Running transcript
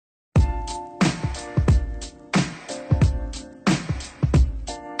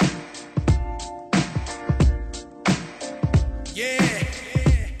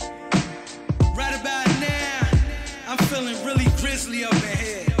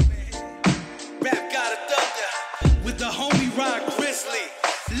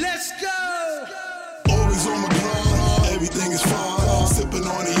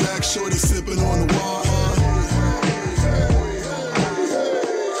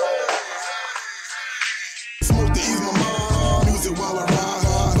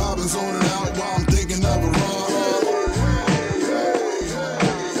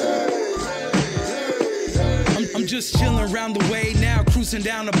cruising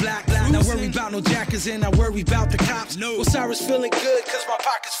down the block. Not worry about no jackers and not worry about the cops. Osiris feeling good cause my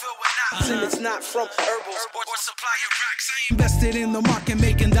pockets filled with knots. And it's not from herbals or supply of rocks. I invested in the market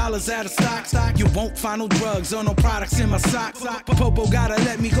making dollars out of stock. You won't find no drugs or no products in my socks. Popo gotta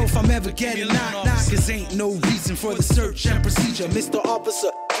let me go if I'm ever getting knocked. Cause ain't no reason for the search and procedure. Mr.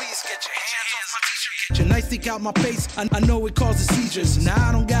 Officer, please get your hands off my t-shirt. Get your knife stick out my face. I know it causes seizures. Now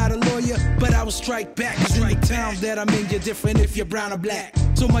I don't got a lawyer, but I will strike back. Cause in the town that I'm in, you're different if you're brown or black.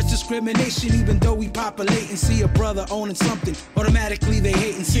 So much discrimination, even though we populate and see a brother owning something, automatically they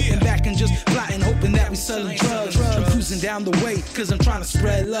hating, sitting back and just plotting, hoping that we selling drugs. I'm cruising down the way, cause I'm trying to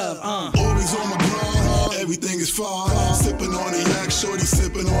spread love. Always on my grind, everything is fine. Sipping on the yak, shorty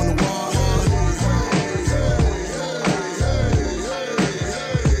sipping on the wine.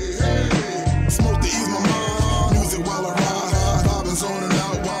 Smoke to ease my mind, music while I ride. Vibing zoning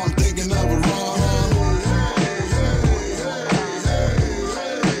out while I'm thinking of a rhyme.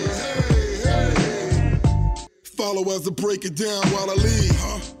 Follow as I break it down while I lead.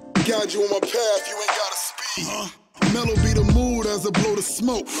 Guide you on my path, you ain't gotta speed. Mellow be the mood as I blow the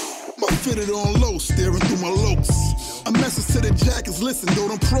smoke. My fitted on low, staring through my lopes. A message to the jackets, listen,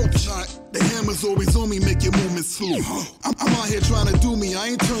 don't approach. The hammer's always on me, make your movement slow. I'm out here trying to do me, I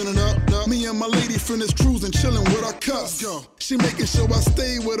ain't turning up. Me and my lady friend is cruising, chilling with our cups. She making sure I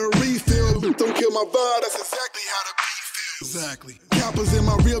stay with a refill. Don't kill my vibe, that's exactly how the beat feels. Exactly. Coppers in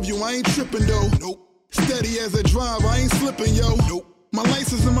my rear view, I ain't tripping though. Nope. Steady as I drive, I ain't slipping, yo. Nope. My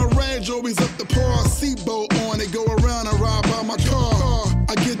license and my rag always up to par. Seatbelt on, they go around and ride by my car.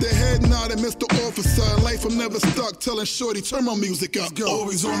 I get the head nod and Mr. Officer. In life I'm never stuck, telling shorty, turn my music up.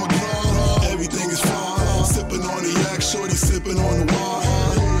 Always on my grind, everything is fine. Sipping on the yak, shorty sipping on the wine.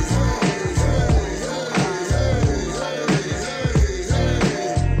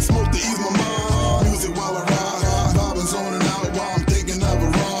 Smoke to ease my mind, music while I ride. Vibing zoning out while I'm thinking of a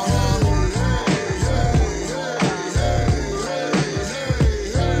rhyme.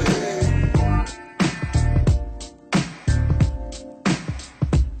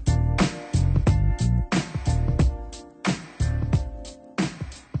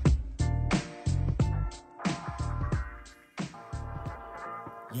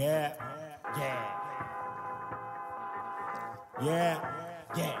 Yeah, yeah, yeah,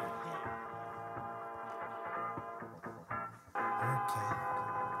 yeah.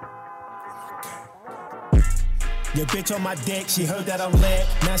 Your bitch on my dick, she heard that I'm lit.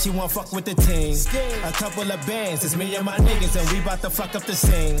 Now she wanna fuck with the team. A couple of bands, it's me and my niggas, and we bout to fuck up the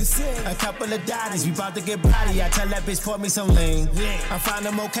scene. A couple of daddies, we bout to get body. I tell that bitch, pour me some lean. I find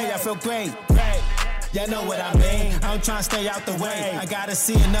them okay, I feel great. Y'all know what I mean. I'm tryna stay out the way. I gotta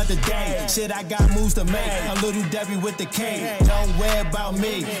see another day. Shit, I got moves to make. A little Debbie with the K. Don't worry about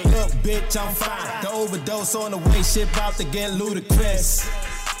me. Look, bitch, I'm fine. The overdose on the way. Shit bout to get ludicrous.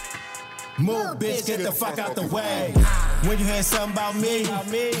 Move, bitch, get the fuck out the way. When you hear something about me,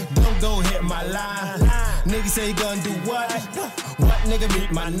 don't go hit my line. Niggas say you gonna do what? What nigga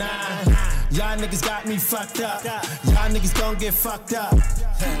meet my nine? Y'all niggas got me fucked up. Y'all niggas gon' get fucked up.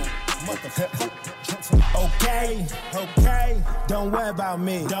 Okay, okay, don't worry about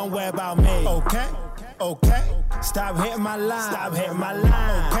me, don't worry about me. Okay, okay, stop hitting my line, stop hitting my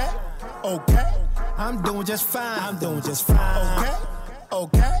line. Okay, okay, I'm doing just fine, I'm doing just fine. Okay,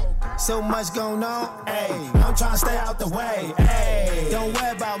 okay, so much going on, ayy, I'm trying to stay out the way, ayy. Don't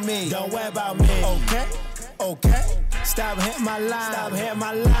worry about me, don't worry about me. Okay, okay, stop hitting my line, stop hitting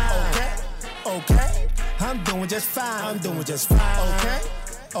my line. Okay, okay, I'm doing just fine, I'm doing just fine. Okay.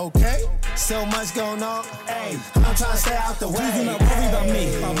 Okay, so much going on, ayy, I'm trying to stay out the way. Please do not worry about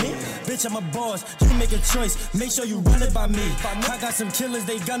me. Bitch, I'm a boss, you make a choice, make sure you run it by me. I got some killers,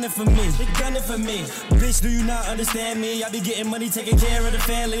 they gunning for me, Bitch, do you not understand me? I be getting money, taking care of the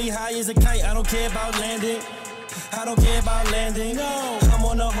family. High as a kite, I don't care about landing. I don't care about landing. No, I'm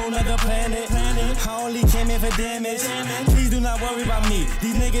on a whole nother planet. I only came here for damage. Please do not worry about me.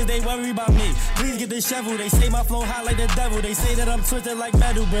 These niggas, they worry about me. Please get the shovel. They say my flow hot like the devil. They say that I'm twisted like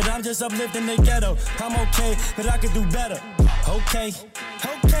metal, but I'm just uplifting the ghetto. I'm okay, but I could do better. Okay,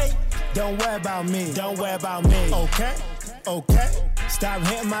 okay. Don't worry about me. Don't worry about me. Okay, okay. Stop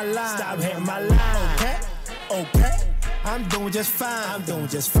hitting my line. Stop hitting my line. Okay, okay. I'm doing just fine. I'm doing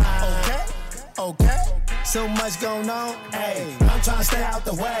just fine. Okay, okay. So much going on, ayy, I'm tryna stay out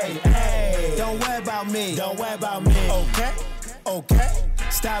the way, ayy. Don't worry about me, don't worry about me. Okay, okay,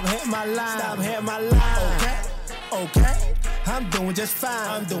 stop hitting my line, stop hitting my line. Okay, okay, I'm doing just fine,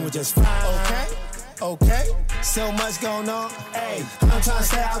 I'm doing just fine. Okay, okay, so much going on, ayy, I'm tryna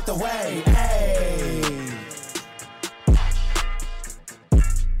stay out the way, ayy.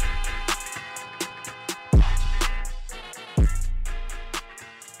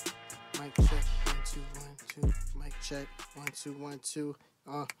 Mic check, 1, 2, 1, 2. Mic check, 1, 2, 1, 2.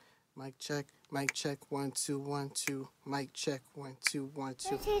 Mic check, 1, 2, 1, 2. Mic check, 1, 2, 1, 2.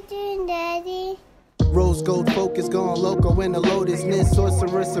 What you doing, Daddy? Rose gold focus, going loco in the Lotus. Nis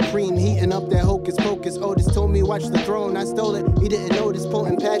sorcerer supreme, heating up that hocus pocus. Otis told me watch the throne, I stole it. He didn't notice,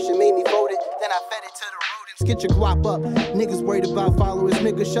 potent passion made me fold it. Then I fed it to the rodents. Get your guap up. Niggas worried about followers,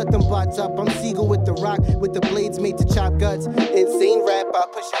 niggas shut them bots up. I'm Siegel with the rock, with the blades made to chop guts. Insane rap, I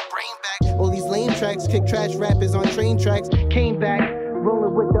push your brain back. All these lame tracks, kick trash rappers on train tracks. Came back,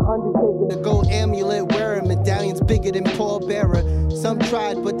 rolling with the Undertaker. The gold amulet wearer, medallions bigger than Paul Bearer. Some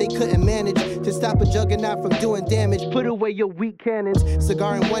tried, but they couldn't manage to stop a juggernaut from doing damage. Put away your weak cannons.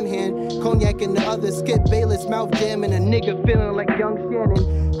 Cigar in one hand, cognac in the other. Skip Bayless, mouth jamming, a nigga feeling like young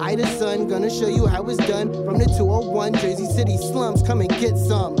Shannon. I the Sun, gonna show you how it's done. From the 201 Jersey City slums, come and get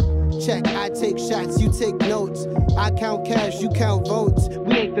some. Check, I take shots, you take notes. I count cash, you count votes.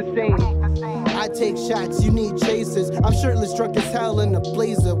 We ain't the same. I take shots, you need chasers. I'm shirtless, drunk as hell in a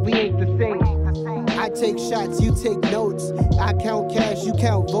blazer. We ain't the same. I take shots, you take notes. I count cash, you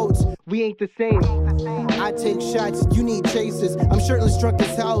count votes. We ain't the same. I take shots, you need chasers. I'm shirtless, drunk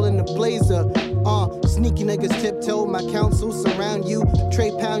as hell in a blazer. Sneaky niggas tiptoe, my counsel surround you.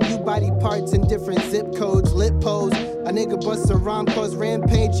 Trade pound you body parts in different zip codes. Lip pose, a nigga bust a rhyme, cause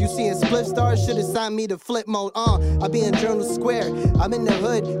rampage. You seeing split stars, should've signed me to flip mode. I be in Journal Square, I'm in the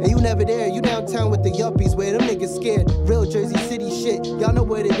hood, and you never there. You downtown with the yuppies, where them niggas scared. Real Jersey City shit, y'all know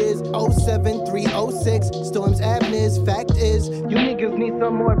what it is. 07306, Storms Avenues. Fact is, you niggas need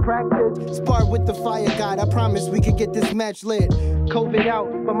some more practice. Spar with the fire god, I promise we could get this match lit. COVID out,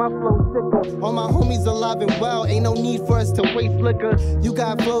 but my flow's sicker. All my homies alive and well, ain't no need for us to waste liquor. You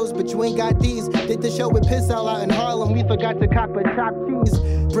got flows, but you ain't got these. Did the show with Piss out in Harlem, we forgot to cop a chopped cheese.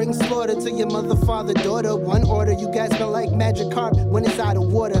 Bring slaughter to your mother, father, daughter. One order, you guys smell like magic carp when it's out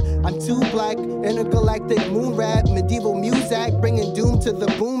of water. I'm too black, intergalactic moon rap, medieval music, bringing doom to the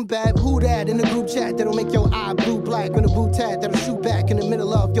boom bap. Who that in the group chat that'll make your eye blue black? On a boot tat that'll shoot back in the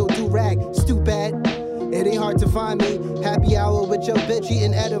middle of your do-rag. Stupid. It ain't hard to find me. Happy hour with your bitch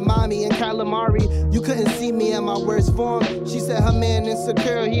eating edamame and calamari. You couldn't see me in my worst form. She said her man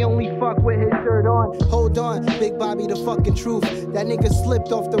insecure, he only fuck with his shirt on. Hold on, Big Bobby the fucking truth. That nigga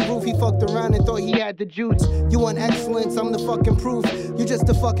slipped off the roof, he fucked around and thought he had the juice. You want excellence, I'm the fucking proof. You just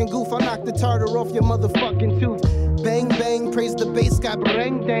a fucking goof, I knocked the tartar off your motherfucking tooth. Bang bang, praise the bass, got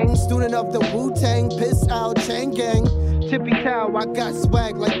bang dang. Student of the Wu-Tang, piss out, chain gang. Tippy towel, I got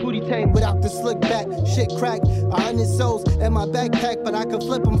swag like Pootie Tang without the slick back. Shit crack, 100 souls in my backpack, but I could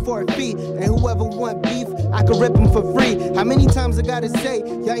flip them for a fee. And whoever want beef, I could rip them for free. How many times I gotta say,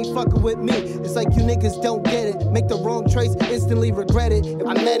 y'all ain't fucking with me? It's like you niggas don't get it. Make the wrong choice, instantly regret it.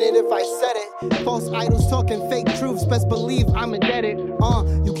 I meant it if I said it. False idols talking fake truths, best believe I'm indebted.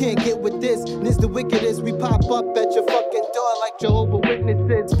 You can't get with this, this the wickedest. We pop up at your fucking door like Jehovah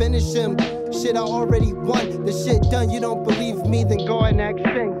Witnesses. Finish him, shit I already won. The shit done, you don't believe me, then go and act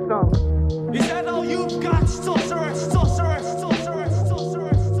sing song. Is that all you've got? Sorceress, sorceress, sorceress,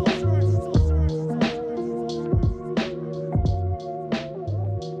 sorceress, sorceress,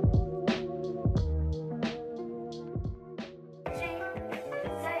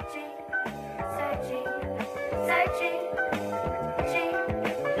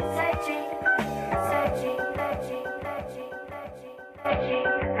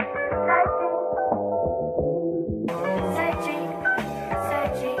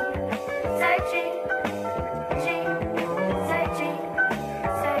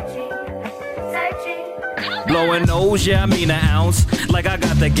 Blowing nose, yeah, I mean an ounce, like I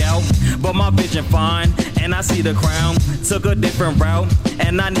got the gout, but my vision fine, and I see the crown. Took a different route,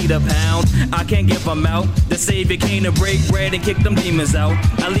 and I need a pound. I can't give them out. The savior came to break bread and kick them demons out.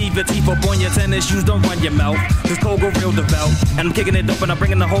 I leave your teeth up on your tennis shoes, don't run your mouth. This cold go real devout, and I'm kicking it up and I'm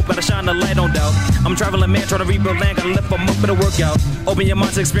bringing the hope and I shine the light on doubt. I'm traveling man, trying to rebuild land, gotta lift them up for the workout. Open your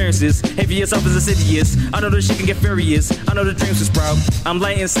mind to experiences, heavy yourself is insidious. I know the shit can get furious, I know the dreams will sprout. I'm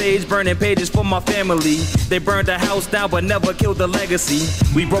lighting sage, burning pages for my family. They burned the house down but never killed the legacy.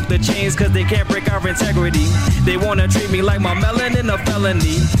 We broke the chains cause they can't break our integrity. They wanna treat me like my melanin a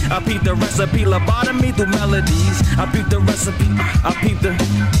felony. I peep the recipe, lobotomy through melodies. I peep the recipe, I peep the...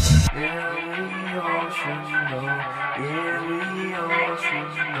 Yeah, we all should know. Yeah, we all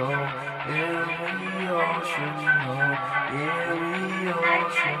should know. Yeah, we all should know. Yeah, we all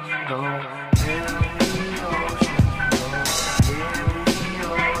should know.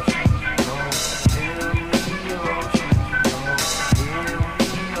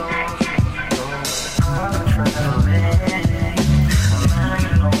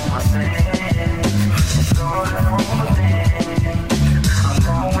 I'm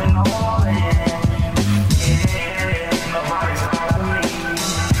going on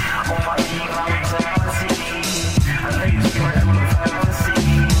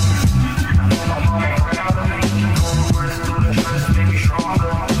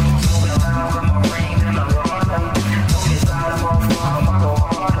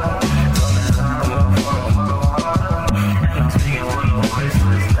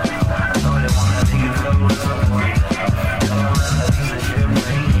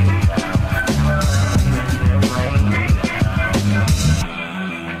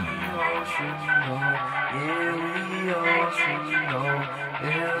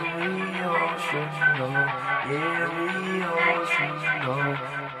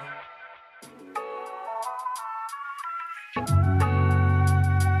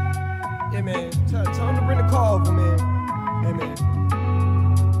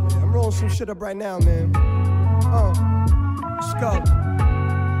some shit up right now, man. Let's go.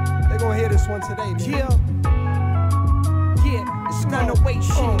 They gonna hear this one today, man. Yeah, it's 908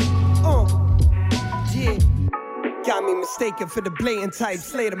 shit. Yeah. Got me mistaken for the blatant type.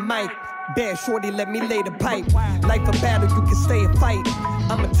 Slay the mic. Bad shorty, let me lay the pipe. Life a battle, you can stay and fight.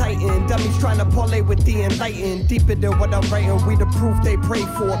 I'm a titan, dummies trying to parlay with the enlightened. Deeper than what I'm writing, we the proof they pray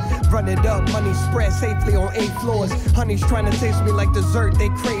for. Run it up, money spread safely on 8 floors. Honey's trying to taste me like dessert, they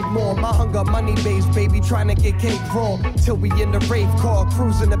crave more. My hunger money based, baby, trying to get cake raw. Till we in the rave car,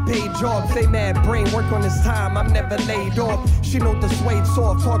 cruising the paid jobs. They mad brain, work on this time, I'm never laid off. She know the suede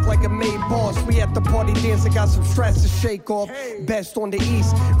soft, talk like a maid boss. We at the party dancing, got some stress to shake off. Best on the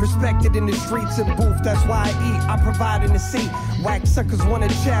east, respected in the streets and booth, that's why I eat. I provide in the seat. Whack suckers wanna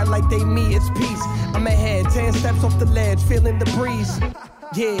chat like they me, it's peace. I'm ahead, 10 steps off the ledge, feeling the breeze.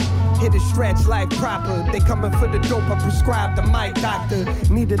 Yeah, hit a stretch like proper. They coming for the dope, I prescribe the mic doctor.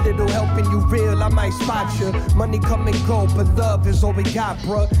 Need a little help and you real, I might spot you. Money come and go, but love is all we got,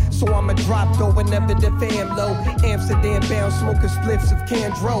 bruh. So I'ma drop though whenever the fam low. Amsterdam bound, smoking spliffs of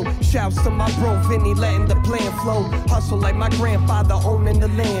Candro. Shouts to my bro Vinny, letting the plan flow. Hustle like my grandfather owning the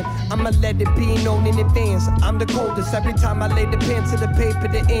land. I'ma let it be known in advance. I'm the coldest. Every time I lay the pen to the paper,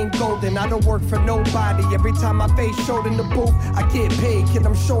 the ink golden. I don't work for nobody. Every time my face showed in the booth, I get paid. Kid,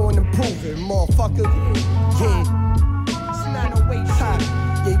 I'm showing and proving, motherfucker. Yeah, it's not a waste time.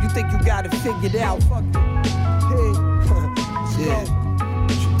 Yeah, you think you got it figured out? Yeah,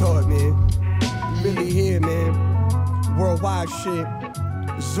 what you thought, man? You really here, man? Worldwide shit.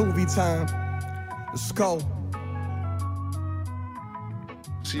 Zuvi time. Let's go.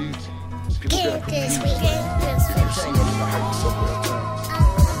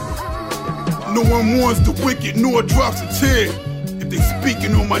 No one warns the wicked, nor drops a tear. If they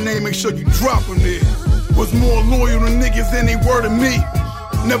speaking on my name, make sure you drop them there. Was more loyal to niggas than they were to me.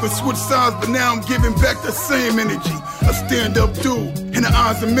 Never switched sides, but now I'm giving back the same energy. A stand-up dude in the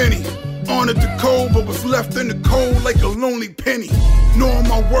eyes of many. Honored the cold, but was left in the cold like a lonely penny. Knowing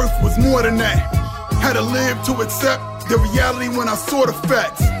my worth was more than that. Had to live to accept the reality when I saw the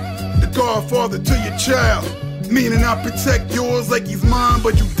facts. The godfather to your child, meaning I protect yours like he's mine,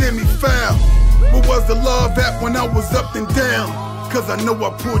 but you did me foul. Where was the love at when I was up and down? Cause I know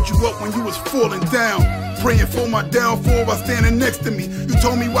I pulled you up when you was falling down. Praying for my downfall while standing next to me. You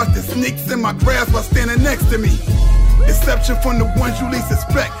told me watch the sneaks in my grass while standing next to me. Deception from the ones you least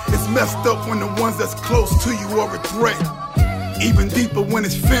suspect. It's messed up when the ones that's close to you are a threat. Even deeper when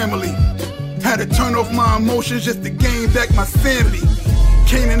it's family. Had to turn off my emotions just to gain back my sanity.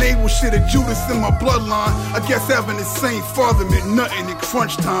 Cain and Abel shit of Judas in my bloodline. I guess having the same father meant nothing in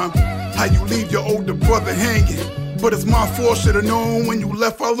crunch time. How you leave your older brother hanging. But it's my fault, should've known when you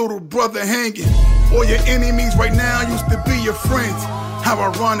left our little brother hanging. All your enemies right now used to be your friends. How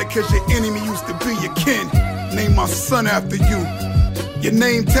ironic, cause your enemy used to be your kin. Name my son after you. Your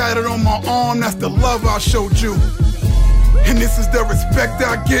name tatted on my arm, that's the love I showed you. And this is the respect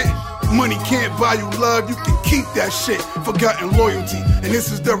I get. Money can't buy you love, you can keep that shit. Forgotten loyalty, and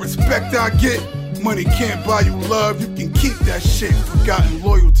this is the respect I get. Money can't buy you love, you can keep that shit. Forgotten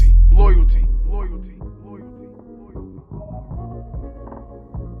loyalty, loyalty.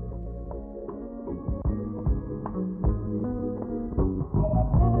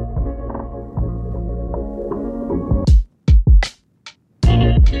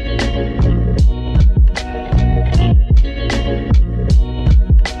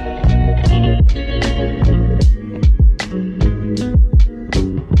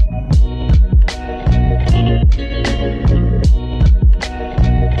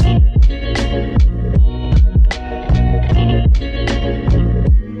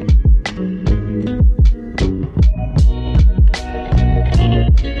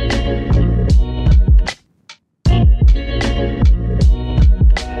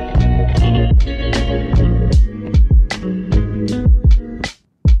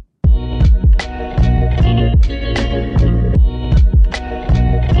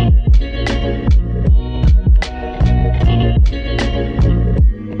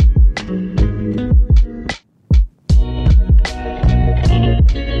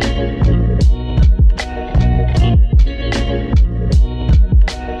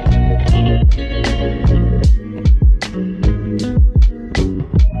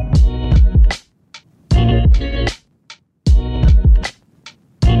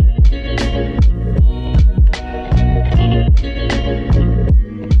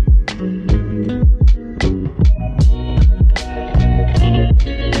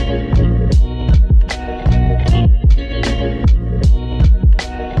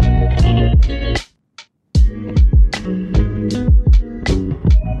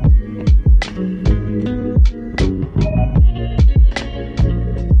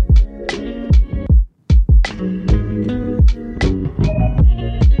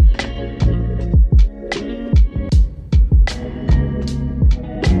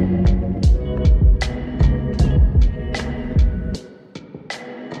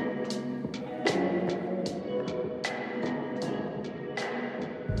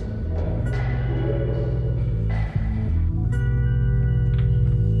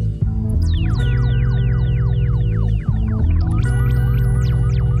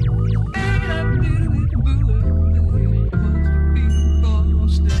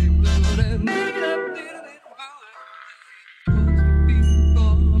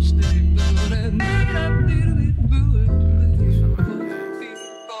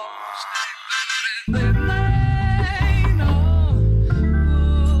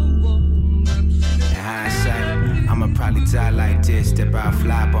 about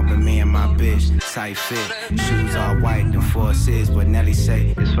fly bumping me and my bitch. Tight fit, shoes all white, the forces. But Nelly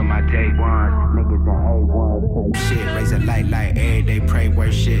say it's for my day one. Niggas the A1 shit. Raise a light like every day, pray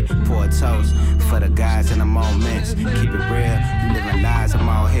worship. Pour a toast for the guys in the moments. Keep it real, you living lies. I'm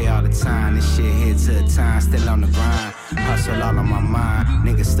all here all the time. This shit here to the time, still on the grind. Hustle all on my mind.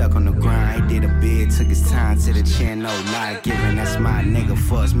 Niggas stuck on the grind. He did a bid, took his time to the chin. No lie giving, that's my nigga.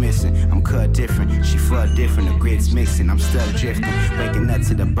 Fuck's missing. I'm cut different, she fuck different. The grid's mixing, I'm still drifting. Waking up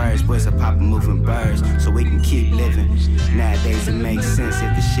to the birds, boys are popping, moving birds, so we can keep living. Nowadays it makes sense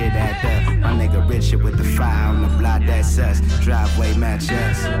if the shit add up. My nigga Richard with the fire on the block, that's us. Driveway match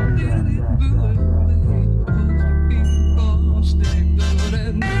us.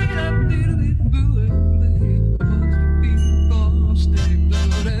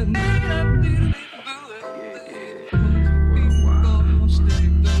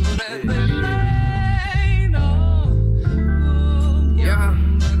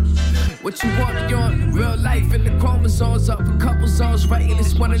 What you want, you're real life in the chromosomes up a couple zones right, and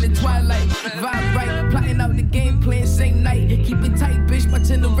it's one in the twilight. Vibe right, plotting out the game plan same night. Keep it tight, bitch, my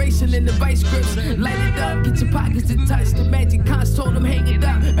generation in the vice grips. Light it up, get your pockets to touch. The magic cons told them hang it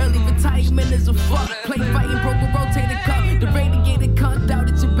up. Early retirement is a fuck. Play fighting, broke a rotated cup. The radiator cunt out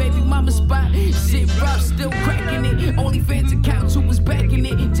at your baby mama spot. Shit rough, still cracking it. Only fans account who was backing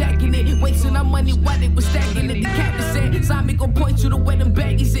it, jacking it. Wasting our money while they was stacking it. The captain said, Simon gon' point you to where them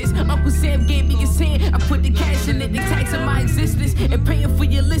baggies is. Uncle Sam gave me his hand, I put the cash in it. They taxing my existence and paying for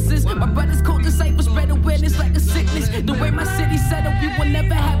your listeners. My brother's cold disciples spread awareness like a sickness. The way my city set up, we will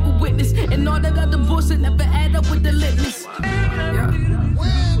never have a witness. And all that other bullshit never add up with the litness. Yeah.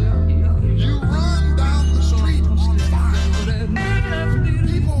 When you run down the street on fire,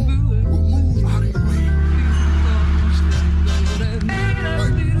 people will move out of your way.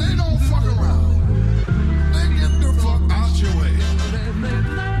 But they don't fuck around. They get the fuck out your way.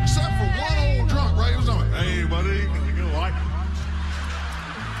 Except for one old drunk, right? He was on, hey, buddy, you gonna like it?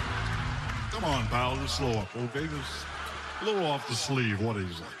 Come on, pal, just slow up, okay? Just a little off the sleeve, what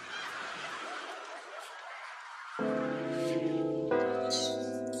is it?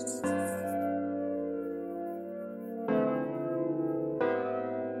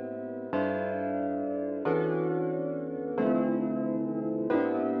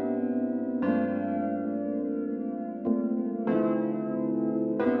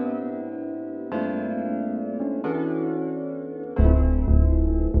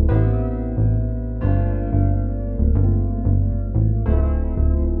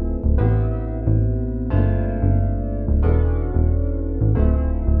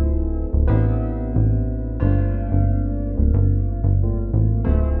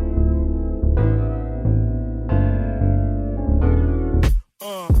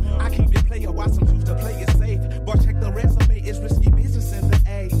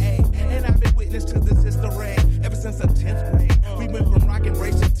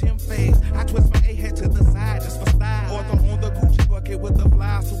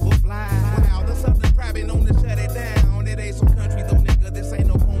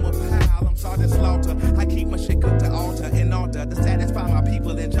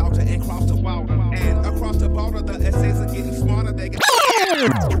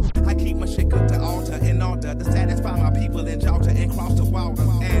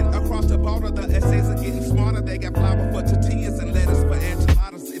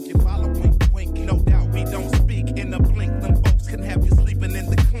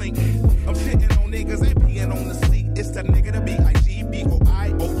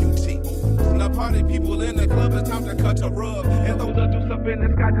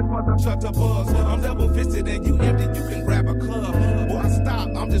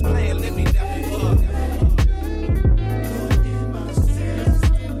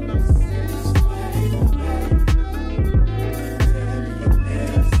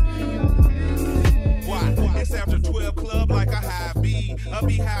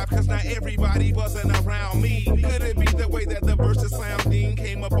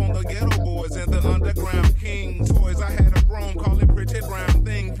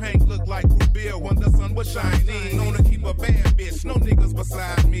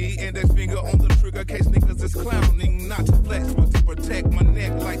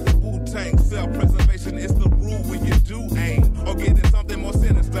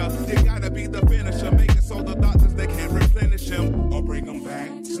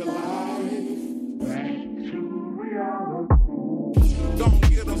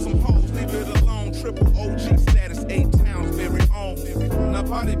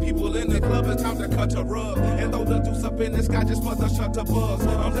 Up in the sky just for the shutter buzz.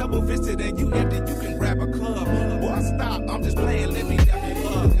 I'm double fisted and you empty, you can grab a cup. Boy, Boy, stop, I'm just playing, let me that be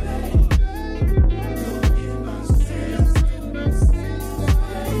love.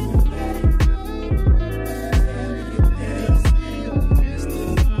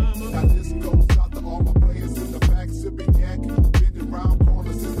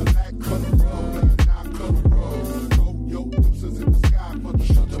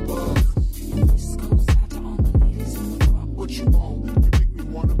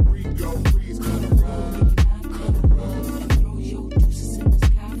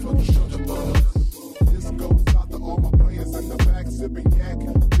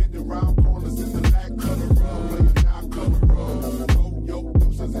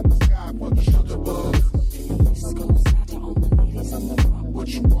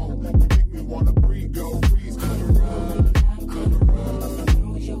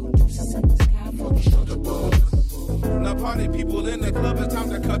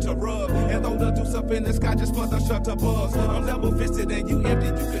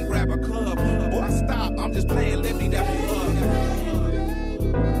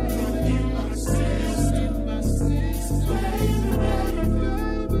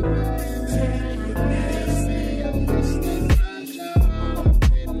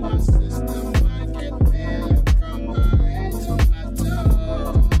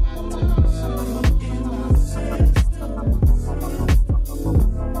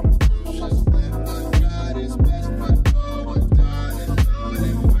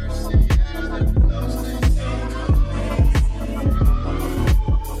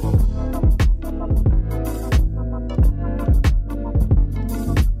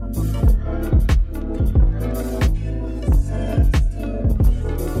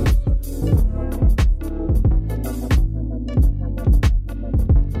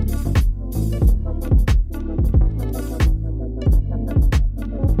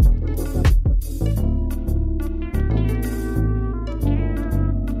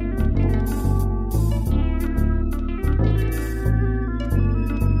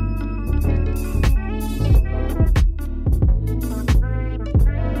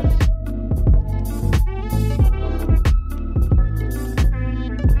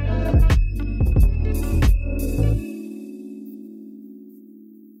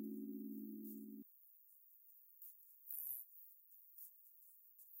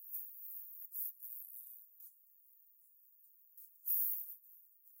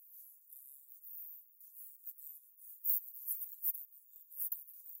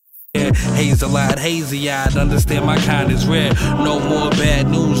 Hazel-eyed, hazy-eyed, understand my kind is rare. No more bad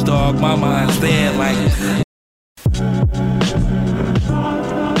news, dog, my mind's there like...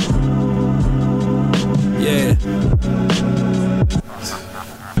 Yeah.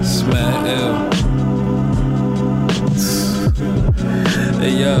 Smack ill.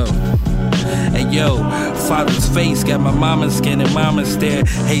 Hey yo. Hey yo, father's face got my mama's skin and mama's stare.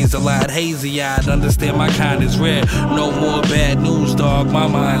 Hazel-eyed, hazy-eyed, understand my kind is rare. No more bad news, dog, my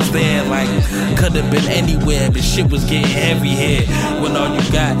mind's there like could've been anywhere, but shit was getting heavy here. When all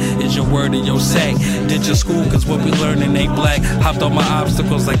you got is your word and your sack. Did your school, cause what we learning ain't black. Hopped on my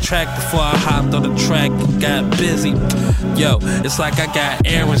obstacles like track before I hopped on the track and got busy. Yo, it's like I got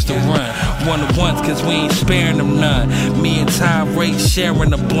errands to run. One at once, cause we ain't sparing them none. Me and Ty Ray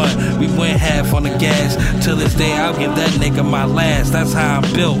sharing a blunt. We went half on the gas. Till this day, I'll give that nigga my last. That's how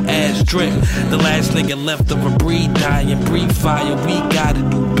I'm built, ass drip. The last nigga left of a breed dying, breed fire. We gotta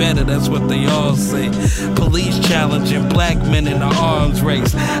do better, that's what they all say. Police challenging black men in the arms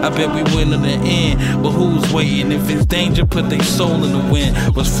race. I bet we win in the end, but who's waiting? If it's danger, put their soul in the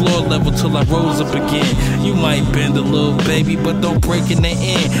wind. Was floor level till I rose up again. You might bend a little, baby, but don't break in the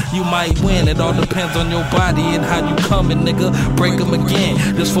end. You might win, it all depends on your body and how you coming, nigga. Break them again.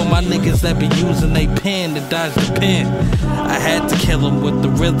 This for my niggas that be using they pen to dodge the pen. I had to kill him with the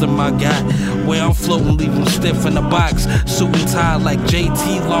rhythm I got. Where I'm floating, leave him stiff in the box. Suit and tie like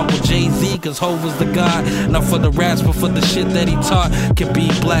JT, along with Jay-Z, cause Hov was the god. Not for the raps, but for the shit that he taught. Can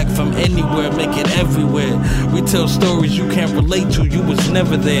be black from anywhere, make it everywhere. We tell stories you can't relate to, you was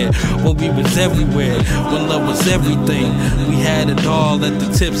never there. When we was everywhere, when love was everything. We had it all at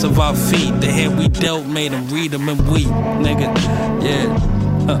the tips of our feet. The hand we dealt made them read them and weep, nigga, yeah.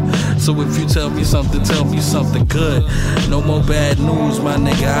 So if you tell me something good. No more bad news, my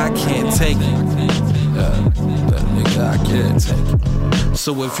nigga, I can't take it. Nigga, I can't take it.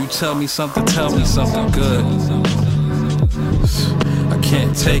 So if you tell me something good. I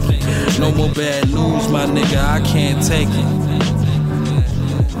can't take it. No more bad news, my nigga, I can't take it.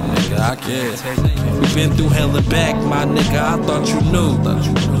 Nigga, I can't take it. We been through hell and back, my nigga, I thought you knew. My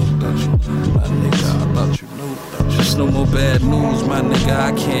nigga, I thought you knew. Just no more bad news, my nigga,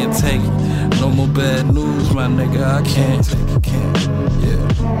 I can't take it. No more bad news, my nigga, I can't take it. Yeah.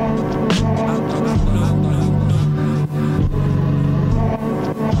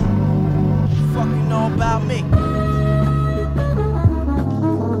 Fuck you know about me.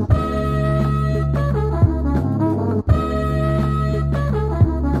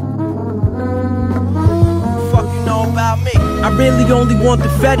 About me. I really only want the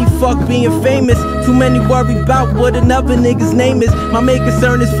fatty, fuck being famous. Too many worry about what another nigga's name is. My main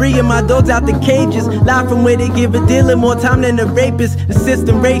concern is freeing my dogs out the cages. Live from where they give a dealer more time than a rapist. The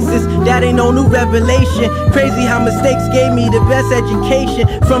system racist, that ain't no new revelation. Crazy how mistakes gave me the best education.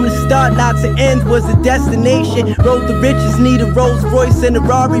 From the start, not to end was the destination. Road the riches, need a Rolls Royce and a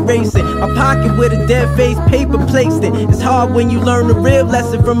Rari racing. My pocket with a dead face, paper placed it. It's hard when you learn the real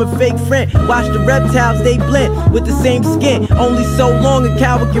lesson from a fake friend. Watch the reptiles, they blend with the same skin. Only so long a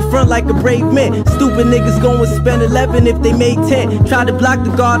coward can front like a brave man. Stupid niggas gon' spend 11 if they made 10. Try to block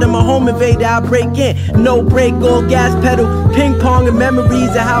the guard in my home invader, I break in. No break, all gas pedal. Ping pong and memories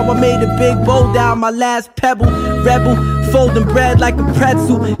of how I made a big bowl down my last pebble. Rebel, folding bread like a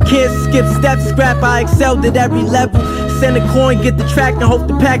pretzel. Can't skip steps, scrap, I excelled at every level. Send a coin, get the track and hope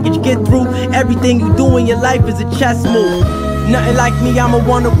the package get through. Everything you do in your life is a chess move. Nothing like me, I'm a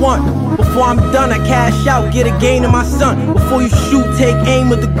one-on-one. Before I'm done, I cash out, get a gain in my son. Before you shoot, take aim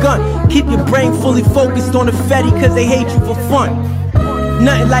with the gun. Keep your brain fully focused on the fetty, cause they hate you for fun.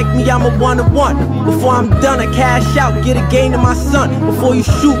 Nothing like me, I'm a one-on-one. Before I'm done, I cash out, get a gain in my son. Before you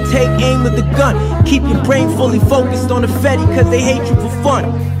shoot, take aim with the gun. Keep your brain fully focused on the fetty, cause they hate you for fun.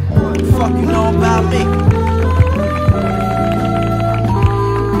 What the fuck you know about me?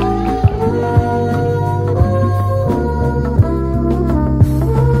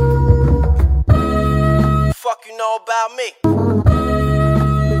 You know about me.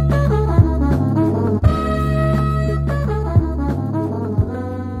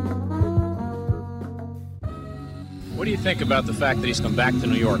 What do you think about the fact that he's come back to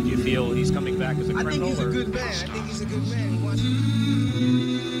New York? Do you feel he's coming back as a criminal? I think he's a good man. I think he's a good man.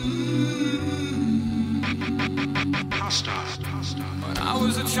 When I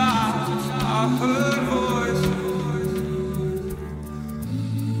was a child, I heard voices.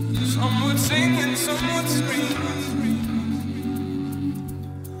 Some would sing and some would scream.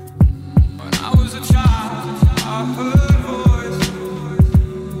 When I was a child, I heard voices.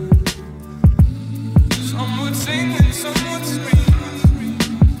 Some would sing and some would scream.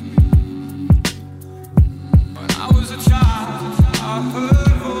 When I was a child, I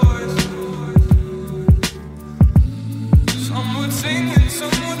heard voices. Some would sing and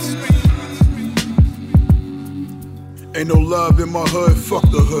some would scream. Ain't no love in my hood, fuck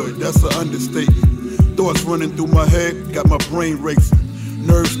the hood, that's an understatement. Thoughts running through my head, got my brain racing.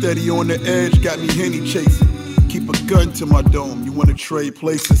 Nerves steady on the edge, got me Henny chasing. Keep a gun to my dome, you wanna trade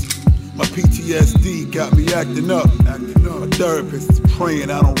places? My PTSD got me acting up. My therapist is praying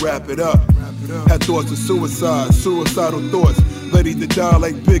I don't wrap it up. Had thoughts of suicide, suicidal thoughts. Ready to die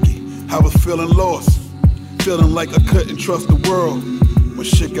like Biggie, I was feeling lost. Feeling like I couldn't trust the world. When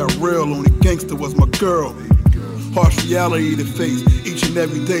shit got real, only gangster was my girl. Harsh reality to face each and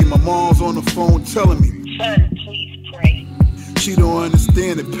every day. My mom's on the phone telling me, son, please pray. She don't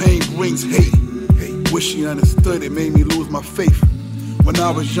understand that pain brings hate. Wish she understood, it made me lose my faith. When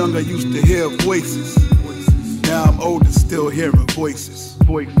I was young, I used to hear voices. Now I'm older, still hearing voices.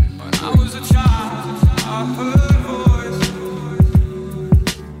 When I was a child, I heard voices.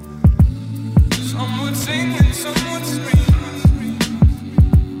 Some would sing and some would scream.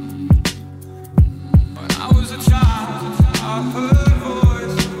 When I was a child, I heard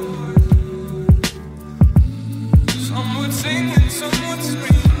voices. Some would sing and some would scream.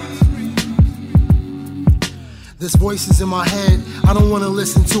 There's voices in my head, I don't wanna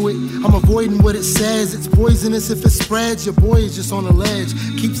listen to it. I'm avoiding what it says, it's poisonous if it spreads. Your boy is just on the ledge,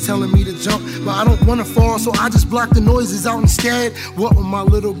 keeps telling me to jump, but I don't wanna fall, so I just block the noises out instead. What will my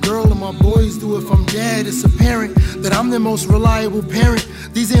little girl and my boys do if I'm dead? It's apparent that I'm their most reliable parent.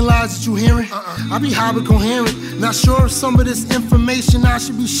 These ain't lies that you hearing, I be high but coherent. Not sure if some of this information I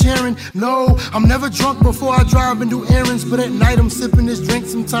should be sharing. No, I'm never drunk before I drive and do errands, but at night I'm sipping this drink,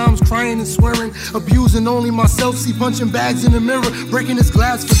 sometimes crying and swearing. Abusing only myself, see punching bags in the mirror, breaking this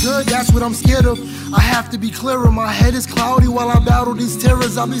glass for good, that's what I'm scared of. I have to be clearer, my head is cloudy while I battle these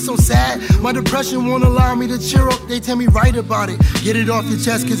terrors. I'll be so sad, my depression won't allow me to cheer up. They tell me write about it, get it off your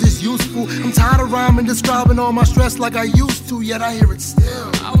chest cause it's useful. I'm tired of rhyming, describing all my stress like I used to, yet I hear it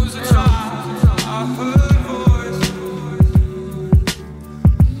still. I was a child, I heard voices.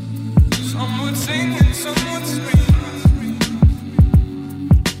 Some would sing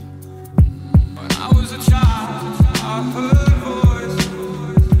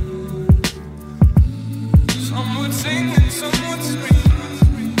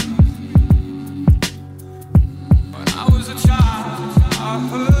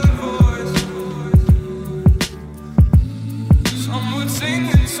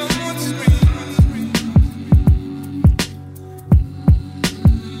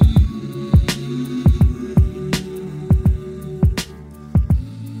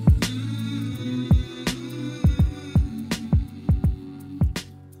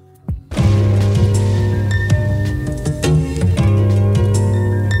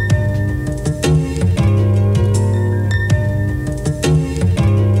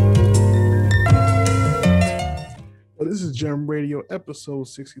Gem Radio, episode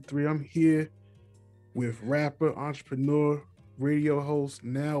 63. I'm here with rapper, entrepreneur, radio host,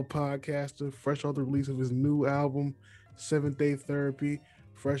 now podcaster, fresh off the release of his new album, Seventh Day Therapy,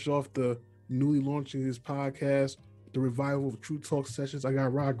 fresh off the newly launching his podcast, The Revival of True Talk Sessions. I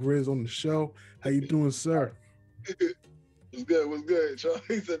got Rod Grizz on the show. How you doing, sir? What's good? What's good?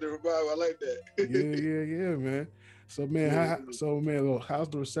 Charlie said The Revival. I like that. yeah, man. So, man, how's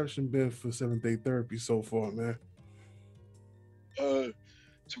the reception been for Seventh Day Therapy so far, man?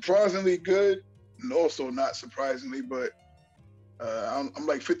 Surprisingly good, and also not surprisingly, but I'm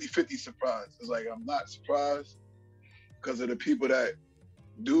like 50-50 surprised. It's like I'm not surprised because of the people that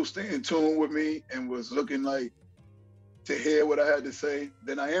do stay in tune with me and was looking like to hear what I had to say.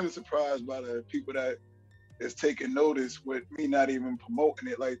 Then I am surprised by the people that is taking notice with me not even promoting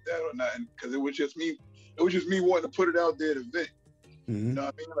it like that or nothing, because it was just me wanting to put it out there to vent. You know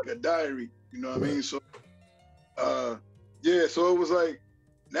what I mean? Like a diary, you know what I mean? So yeah, so it was like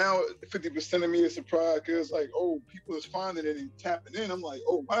now 50% of me is surprised because like, oh, people is finding it and tapping in. I'm like,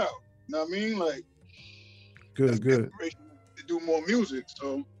 oh wow. You know what I mean? Like good. To do more music.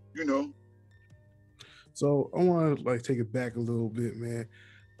 So, you know. So I want to like take it back a little bit, man.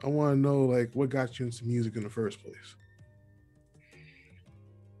 I want to know like what got you into music in the first place.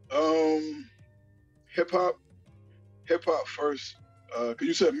 Hip hop first. Cause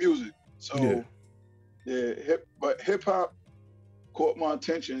you said music, so yeah. Hip hop caught my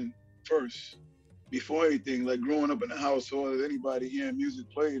attention first before anything. Like growing up in the household, anybody hearing music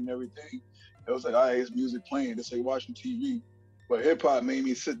played and everything, it was like, all right, it's music playing. It's like watching TV. But hip hop made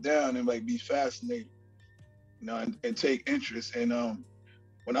me sit down and like be fascinated, you know, and take interest. And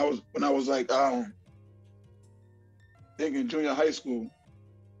when I was like, I think in junior high school,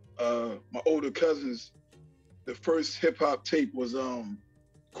 my older cousins, the first hip hop tape was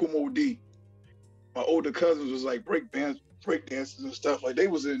Kumo D. My older cousins was like break dancers and stuff. Like they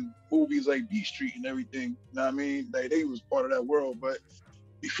was in movies like Beat Street and everything. You know what I mean? Like they was part of that world. But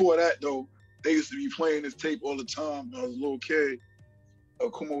before that though, they used to be playing this tape all the time when I was a little kid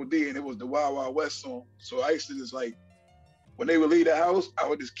of Kumo D, and it was the Wild Wild West song. So I used to just like, when they would leave the house, I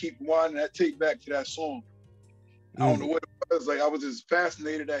would just keep winding that tape back to that song. I don't know what it was. Like I was just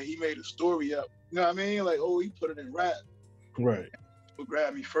fascinated that he made a story up. You know what I mean? Like, oh, he put it in rap. Right. People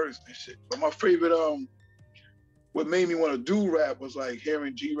grabbed me first and shit. But my favorite, what made me want to do rap was like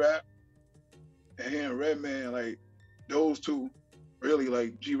hearing G-Rap and hearing Redman. Like those two, really,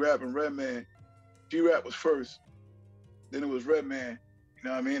 like G-Rap and Redman. G-Rap was first, then it was Redman. You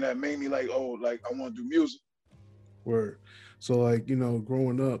know what I mean? That made me like, oh, like I want to do music. Word. So like, you know,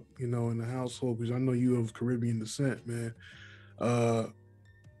 growing up, you know, in the household, because I know you of Caribbean descent, man.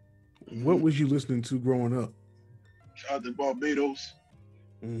 What was you listening to growing up? Shout out to Barbados.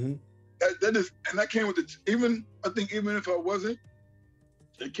 Mm-hmm. That came with even if I wasn't,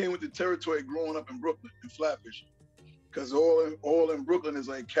 it came with the territory growing up in Brooklyn, in Flatbush. Because all in Brooklyn is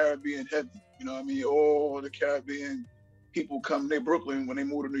like Caribbean heavy. You know what I mean? All the Caribbean people come to Brooklyn when they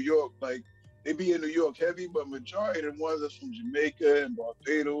move to New York. Like they be in New York heavy, but majority of them ones that's from Jamaica and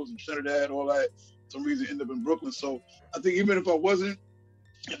Barbados and Trinidad, all that, for some reason end up in Brooklyn. So I think even if that wasn't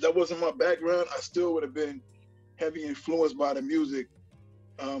my background, I still would have been heavy influenced by the music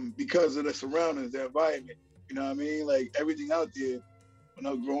because of the surroundings, the environment. You know what I mean? Like everything out there, when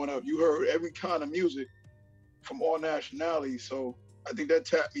I was growing up, you heard every kind of music from all nationalities. So I think that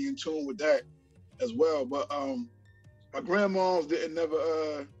tapped me in tune with that as well. But my grandmas didn't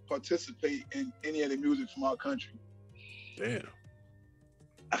never participate in any of the music from our country. Damn.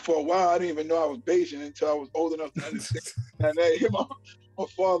 For a while, I didn't even know I was Bayesian until I was old enough to understand. And my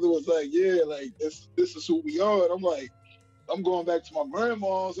father was like, yeah, like this is who we are. And I'm like, I'm going back to my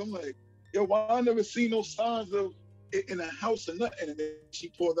grandma's. I'm like, yo, why I never seen no signs of it in a house or nothing? And then she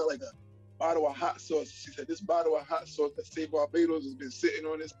pulled out like a bottle of hot sauce. She said, this bottle of hot sauce that Say Barbados has been sitting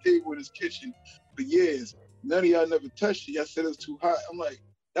on this table in this kitchen for years. None of y'all never touched it. Y'all said it's too hot. I'm like,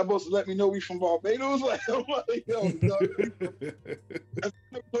 that supposed to let me know we from Barbados? Like, I'm like, yo, I've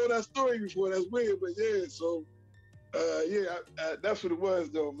never told that story before. That's weird, but yeah. So, that's what it was,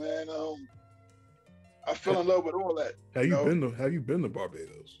 though, man. I fell in love with all that. Have you been to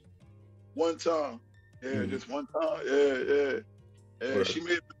Barbados? One time, just one time, yeah. Right. She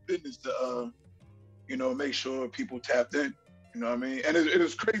made it a business to, make sure people tapped in. You know what I mean? And it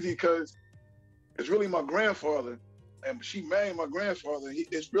was crazy because it's really my grandfather, and she married my grandfather.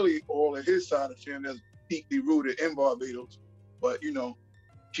 It's really all of his side of the family that's deeply rooted in Barbados. But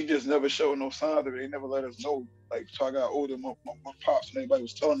she just never showed no signs of it. They never let us know. Like, so I got older, my pops and everybody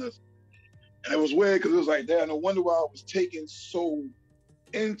was telling us. And it was weird because it was like, damn, no wonder why I was taken so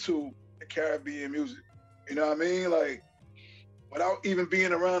into the Caribbean music. You know what I mean? Like, without even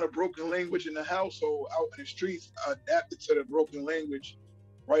being around a broken language in the household, out in the streets, I adapted to the broken language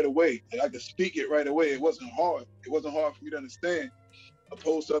right away. Like I could speak it right away. It wasn't hard. It wasn't hard for me to understand,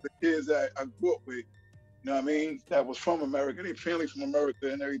 opposed to other kids that I grew up with. You know what I mean? That was from America. They family from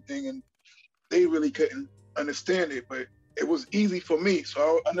America and everything, and they really couldn't understand it. But it was easy for me,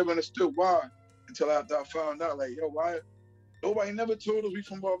 so I never understood why until after I found out. Like, yo, why? Nobody never told us we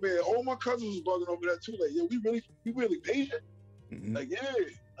from Barbados. All my cousins was bugging over that too. Like, yo, we really Asian? Mm-hmm. Like, yeah.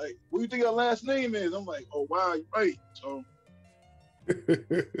 Like, what do you think our last name is? I'm like, oh wow, you're right. So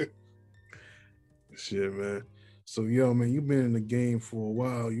shit, man. So yo, man, you've been in the game for a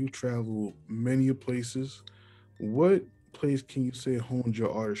while. You traveled many places. What place can you say honed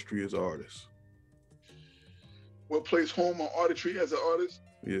your artistry as an artist? What place home my artistry as an artist?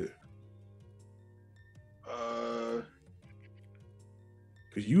 Yeah.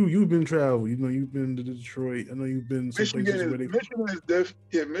 Cause you've been traveling, you know, you've been to Detroit. I know you've been some Michigan places is, where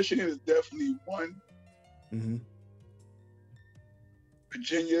they. Michigan is definitely one. Mm-hmm.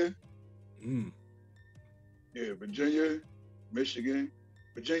 Virginia. Mm. Yeah, Virginia, Michigan.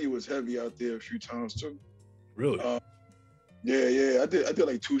 Virginia was heavy out there a few times too. Really? Yeah. I did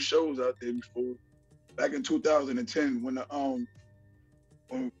like 2 shows out there before. Back in 2010, when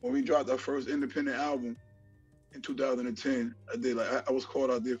when we dropped our first independent album in 2010, I was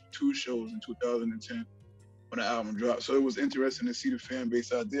called out there for 2 shows in 2010 when the album dropped. So it was interesting to see the fan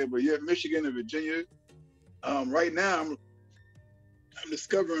base out there. But yeah, Michigan and Virginia. Right now, I'm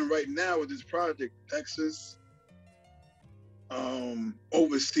discovering right now with this project, Texas,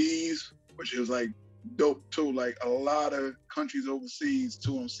 overseas, which is like dope too. Like a lot of countries overseas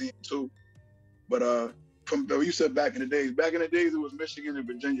too, I'm seeing too. But from you said back in the days it was Michigan and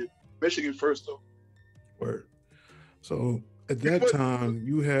Virginia. Michigan first though. Word. So at that time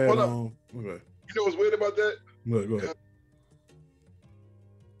you had okay. You know what's weird about that? Go ahead.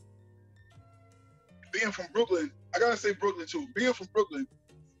 Being from Brooklyn, I gotta say Brooklyn too. Being from Brooklyn,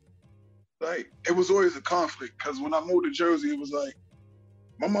 like it was always a conflict because when I moved to Jersey, it was like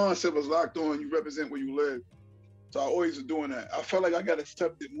my mindset was locked on. You represent where you live, so I always was doing that. I felt like I got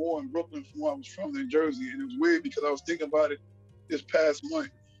accepted more in Brooklyn from where I was from than Jersey, and it was weird because I was thinking about it this past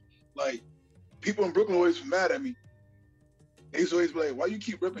month. Like people in Brooklyn always mad at me. They used to always be like, "Why you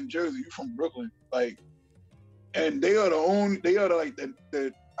keep ripping Jersey? You from Brooklyn?" Like, and they are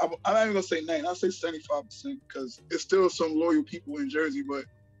the I'm not even gonna say 9. I'll say 75% because there's still some loyal people in Jersey, but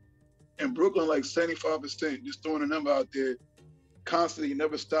in Brooklyn, like 75%, just throwing a number out there, constantly,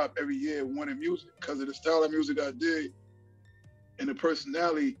 never stop every year wanting music because of the style of music I did and the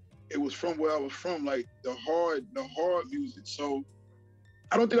personality. It was from where I was from, like the hard music. So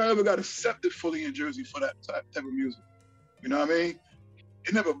I don't think I ever got accepted fully in Jersey for that type of music. You know what I mean?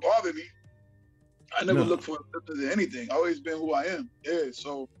 It never bothered me. I never looked for acceptance in anything. I always been who I am. Yeah,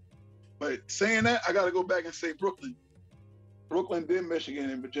 so, but saying that, I got to go back and say Brooklyn. Brooklyn, then Michigan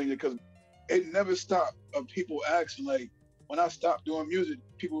and Virginia, because it never stopped of people asking, like, when I stopped doing music,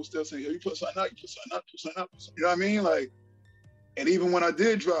 people would still say, yo, you put something out, you put something out, you put something out. You know what I mean? Like, and even when I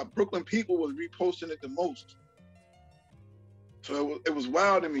did drop, Brooklyn people was reposting it the most. So it was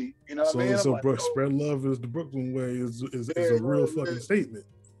wild to me. You know what I mean? So like, spread love is the Brooklyn way is a real fucking statement.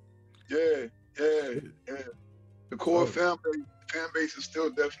 Yeah. The core fan base is still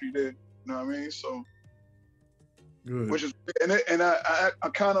definitely there. You know what I mean? So, good. Which is and I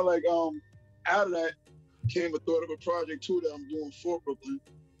kind of like out of that came a thought of a project too that I'm doing for Brooklyn.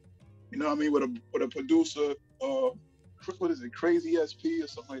 You know what I mean? With a producer, what is it? Crazy SP or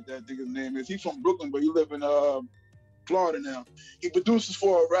something like that. I think his name is. He's from Brooklyn, but he live in Florida now. He produces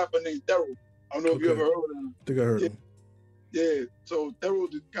for a rapper named Daryl. I don't know if you ever heard of him. I think I heard him. Yeah, so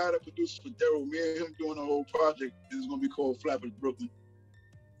Daryl, the guy that produces for Daryl, me and him doing a whole project is gonna be called Flappers Brooklyn.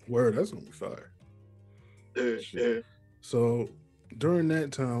 Word, that's gonna be fire. Yeah. So during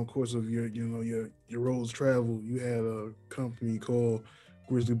that time, of course, of your roads travel, you had a company called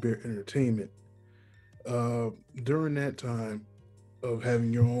Grizzly Bear Entertainment. During that time of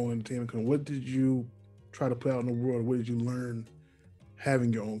having your own entertainment company, what did you try to put out in the world? What did you learn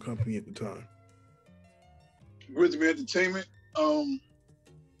having your own company at the time? Grizzly Bear Entertainment. I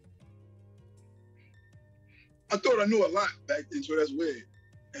thought I knew a lot back then, so that's weird.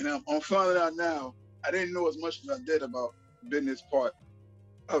 And I'm finding out now, I didn't know as much as I did about the business part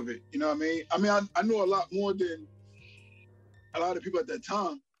of it. You know what I mean? I knew a lot more than a lot of people at that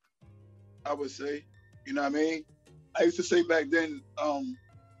time, I would say. You know what I mean? I used to say back then,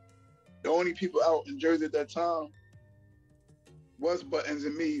 the only people out in Jersey at that time was Buttons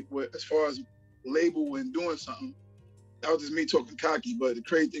and me, as far as label and doing something. That was just me talking cocky, but the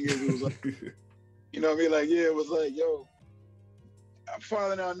crazy thing is it was like, you know what I mean? Like, yeah, it was like, yo, I'm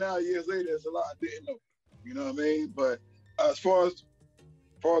finding out now, years later, there's a lot I didn't know. You know what I mean? But as far as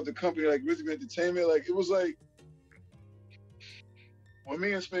the company like Grizzly Entertainment, like it was like when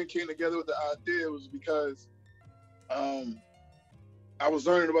me and Spin came together with the idea, it was because I was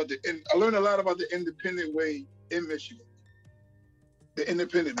learning about I learned a lot about the independent way in Michigan, the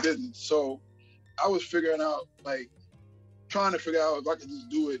independent business. So I was figuring out, like, trying to figure out if I could just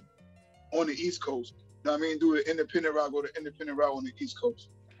do it on the East Coast. You know what I mean? Do the independent route, go the independent route on the East Coast.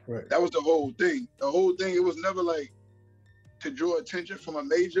 Right. That was the whole thing. The whole thing, it was never like to draw attention from a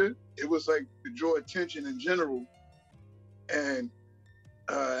major. It was like to draw attention in general. And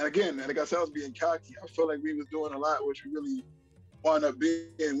again, like I said, I was being cocky. I felt like we was doing a lot, which we really wound up being.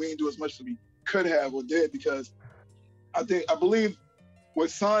 We didn't do as much as we could have or did, because I believe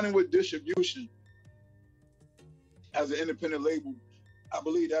with signing with distribution as an independent label, I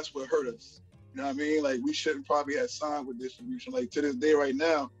believe that's what hurt us. You know what I mean? Like, we shouldn't probably have signed with distribution. Like, to this day right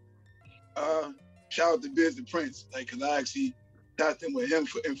now, shout out to Biz the Prince, like, because I actually got in with him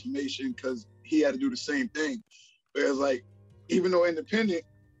for information because he had to do the same thing. Whereas, like, even though independent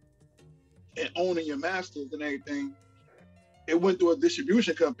and owning your masters and everything, it went through a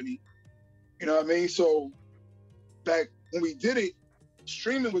distribution company. You know what I mean? So back when we did it,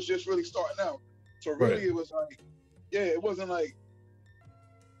 streaming was just really starting out. So really It was like, it wasn't like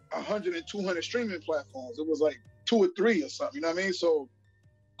 100 and 200 streaming platforms. It was like 2 or 3 or something, you know what I mean? So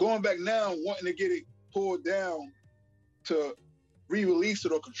going back now, wanting to get it pulled down to re-release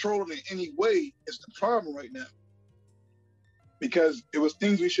it or control it in any way is the problem right now. Because it was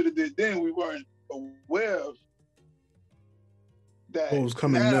things we should have did then we weren't aware of. That what was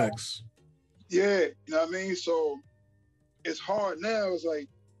coming now, next. Yeah, you know what I mean? So it's hard now. It's like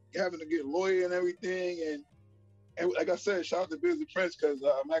having to get a lawyer and everything. And like I said, shout out to Biz the Prince, because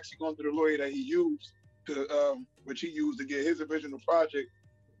I'm actually going through the lawyer that he used which he used to get his original project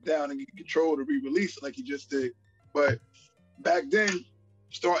down and get control to re-release it like he just did. But back then,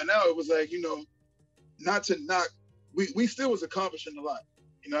 starting out, it was like, you know, not to knock, we still was accomplishing a lot.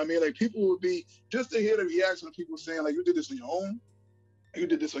 You know what I mean? Like, people would be, just to hear the reaction of people saying, like, you did this on your own, you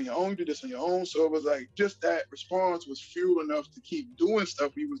did this on your own, you did this on your own. So it was like, just that response was fuel enough to keep doing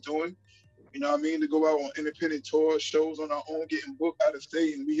stuff we was doing. You know what I mean? To go out on independent tours, shows on our own, getting booked out of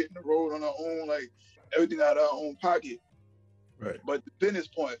state, and we hitting the road on our own, like everything out of our own pocket. Right. But the business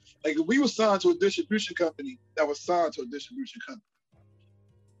point, like if we were signed to a distribution company that was signed to a distribution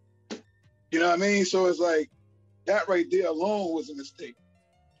company. You know what I mean? So it's like, that right there alone was a mistake.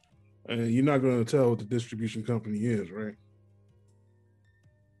 And you're not going to tell what the distribution company is, right?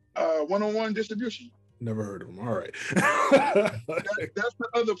 One-on-one distribution. Never heard of them. All right. That's the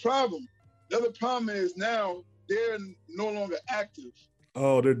other problem. The other problem is now they're no longer active.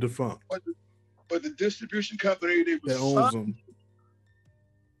 Oh, they're defunct. But the distribution company that owns them.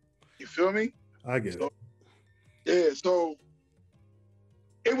 You feel me? I get it. Yeah, so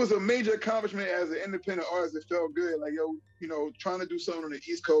it was a major accomplishment as an independent artist. It felt good. Like, yo, you know, trying to do something on the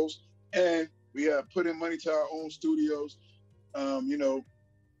East Coast, and we put in money to our own studios, you know,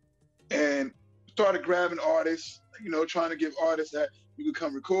 and started grabbing artists, you know, trying to give artists that you could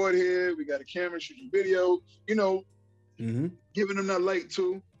come record here. We got a camera, shooting video, you know, giving them that light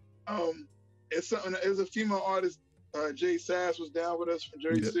too. It's something. It was a female artist. Jay Sass was down with us from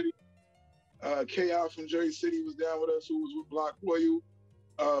Jersey City. K.I. from Jersey City was down with us, who was with Black Royal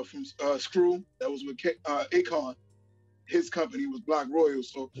from Screw. That was with Akon. His company was Black Royal.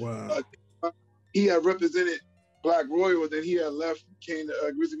 So he had represented Black Royal, then he had left, came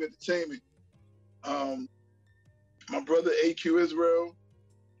to Grizzly Entertainment. My brother AQ Israel,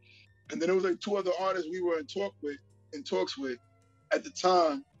 and then there was like 2 other artists we were in talks with at the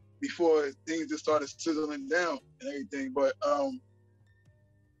time before things just started sizzling down and everything. But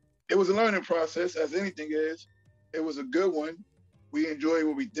it was a learning process, as anything is. It was a good one. We enjoyed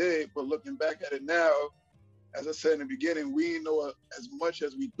what we did, but looking back at it now, as I said in the beginning, we didn't know as much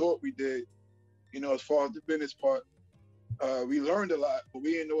as we thought we did, you know, as far as the business part. We learned a lot, but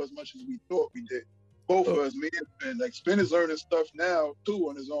we didn't know as much as we thought we did. Both of us, me and Spin. Like, Spin is learning stuff now too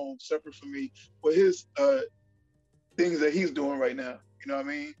on his own, separate from me, with his things that he's doing right now. You know what I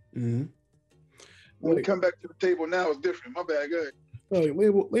mean? Mm-hmm. When we come back to the table now, it's different. My bad, go ahead. Like,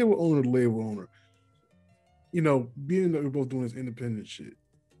 label owner to label owner. You know, being that we're both doing this independent shit.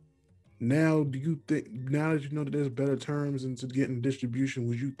 Now, do you think, now that you know that there's better terms into getting distribution,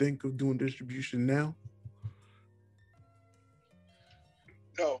 would you think of doing distribution now?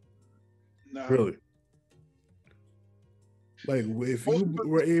 No. Really? Like, if you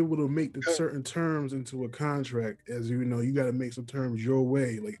were able to make the certain terms into a contract, as you know, you got to make some terms your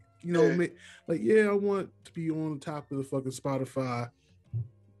way. Like, you know, I want to be on the top of the fucking Spotify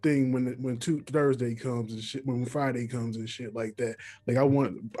thing when Thursday comes and shit, when Friday comes and shit like that. Like I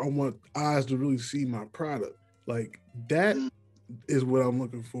want eyes to really see my product. Like that is what I'm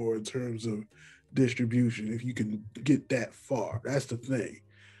looking for in terms of distribution. If you can get that far, that's the thing.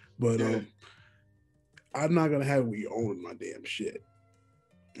 But I'm not gonna have we own my damn shit.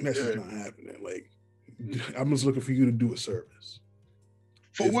 That's just not happening. Like I'm just looking for you to do a service.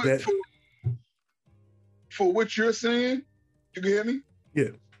 For what you're saying, you can hear me?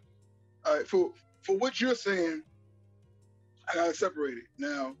 Yeah. All right. For what you're saying, I gotta separate it.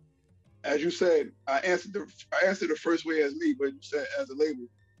 Now, as you said, I answered the first way as me, but you said as a label.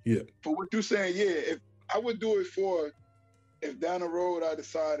 Yeah. For what you're saying, if I would do it if down the road I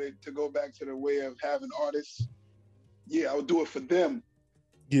decided to go back to the way of having artists, I would do it for them.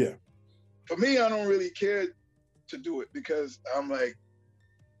 Yeah. For me, I don't really care to do it because I'm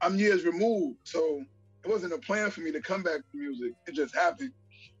years removed. So it wasn't a plan for me to come back to music. It just happened.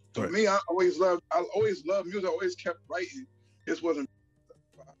 For me, I always loved music. I always kept writing. This wasn't,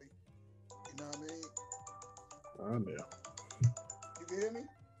 you know what I mean? I know. You can hear me?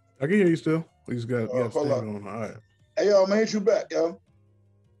 I can hear you still. We just got hold on. All right. Hey, yo, I'm gonna hit you back, yo. I'm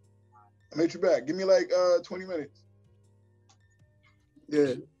gonna hit you back. Give me like 20 minutes.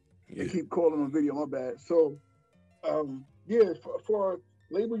 Yeah. I keep calling on video, my bad. So, for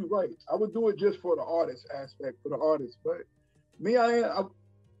label, you're right. I would do it just for the artist aspect, for the artist. But me, I'm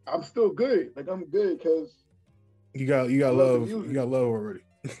still good. Like I'm good because you got love. You got love already.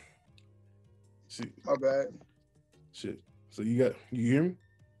 See, my bad. Shit. So you hear me?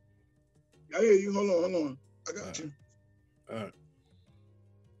 I hear you. Hold on. I got you. All right.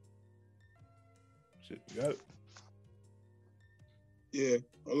 Shit, you got it? Yeah.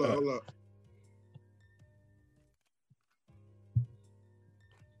 Hold on.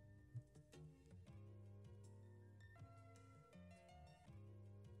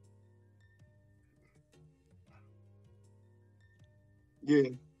 Yeah.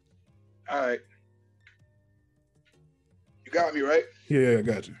 All right. You got me, right? Yeah, I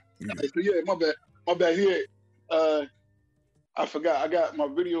got you. Right, so my bad. Yeah. I forgot. I got my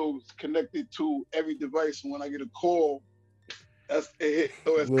videos connected to every device, and when I get a call, that's it.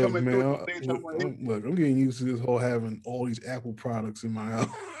 So it's coming through at the same time. Look, I'm getting used to this whole having all these Apple products in my house.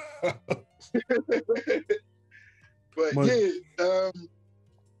 But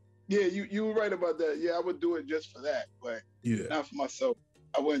you were right about that. Yeah, I would do it just for that, but not for myself.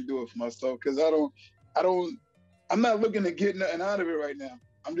 I wouldn't do it for myself because I'm not looking to get nothing out of it right now.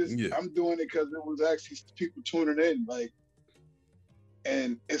 I'm doing it because it was actually people tuning in, like,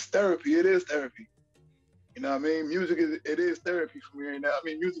 and it's therapy. It is therapy. You know what I mean? Music is therapy for me right now. I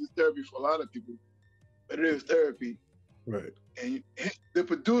mean, music is therapy for a lot of people, but it is therapy. Right. And the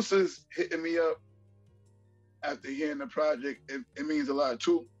producers hitting me up after hearing the project, it means a lot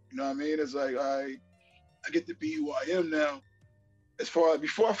too. You know what I mean? It's like I get to be who I am now. As far as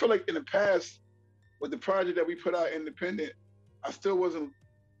before, I feel like in the past, with the project that we put out independent, I still wasn't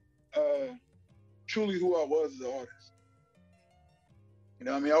truly who I was as an artist. You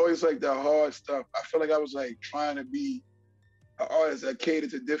know what I mean? I always like that hard stuff. I feel like I was like trying to be an artist that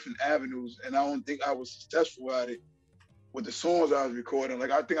catered to different avenues, and I don't think I was successful at it with the songs I was recording. Like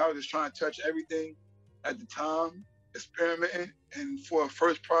I think I was just trying to touch everything at the time, experimenting. And for a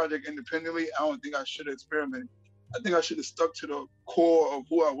first project independently, I don't think I should have experimented. I think I should have stuck to the core of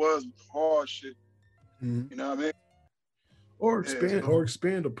who I was with the hard shit. Mm-hmm. You know what I mean? Or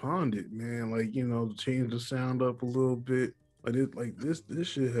expand upon it, man. Like, you know, change the sound up a little bit. Like this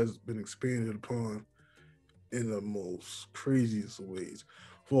shit has been expanded upon in the most craziest ways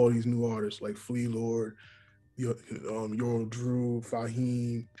for all these new artists like Flea Lord, Yoral Drew,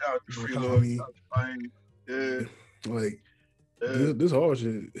 Fahim, like this hard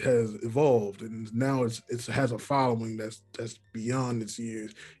shit has evolved, and now it has a following that's beyond its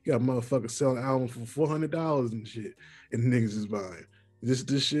years. You got motherfuckers selling albums for $400 and shit, and niggas is buying. This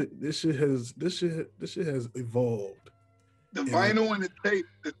shit has evolved. The vinyl and the tape.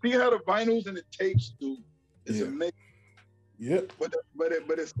 To see how the vinyls and the tapes do is amazing. Yep. But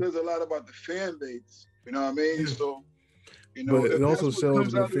it says a lot about the fan base. You know what I mean? So, you know, but it also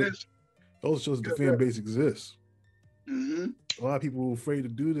shows the fan base exists. Mm-hmm. A lot of people are afraid to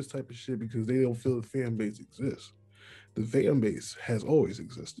do this type of shit because they don't feel the fan base exists. The fan base has always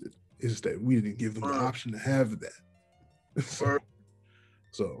existed. It's just that we didn't give them the option to have that.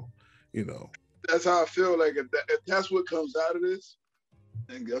 So, you know. That's how I feel. Like if that's what comes out of this,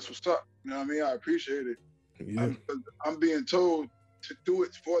 then that's what's up. You know what I mean? I appreciate it. Yeah. I'm being told to do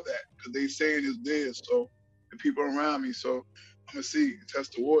it for that because they saying it's there. So the people around me. So I'm gonna see,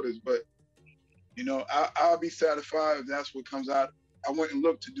 test the waters. But you know, I'll be satisfied if that's what comes out I went and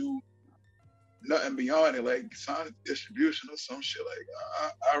looked to do nothing beyond it, like sign distribution or some shit.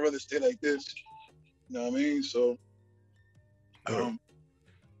 Like I'd rather stay like this. You know what I mean? So,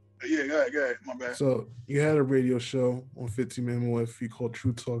 yeah, go ahead, my bad. So you had a radio show on 15 Minute MOFE called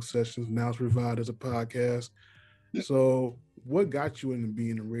True Talk Sessions. Now it's revived as a podcast. So what got you into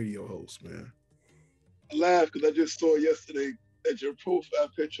being a radio host, man? I laughed because I just saw yesterday that your profile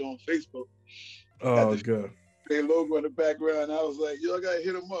picture on Facebook. Oh, good. Their logo in the background. I was like, yo, I gotta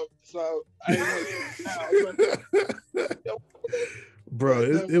hit him up. So I bro,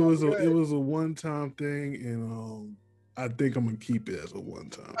 it was a one-time thing, and I think I'm gonna keep it as a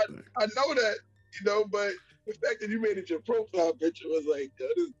one-time thing. I know that, you know, but the fact that you made it your profile picture was like, yo,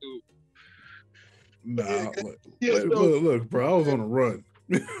 this dude. Nah, look, bro, I was on a run.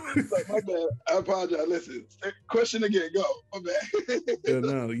 Like, my bad. I apologize. Listen, question again. Go. My bad. Yeah,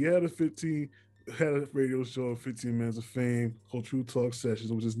 no, you had a radio show, 15 Minutes of Fame, called True Talk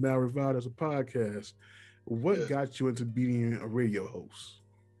Sessions, which is now revived as a podcast. What got you into being a radio host?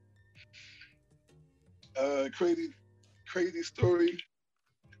 Crazy story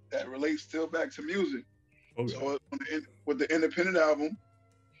that relates still back to music. Okay. So with the independent album,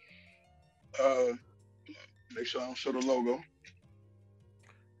 make sure I don't show the logo.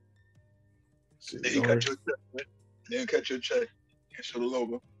 Then you cut your check and show the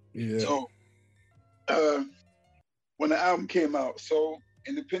logo. Yeah. So when the album came out, so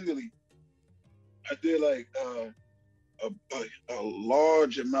independently, I did like a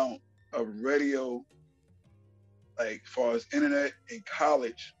large amount of radio, like far as internet and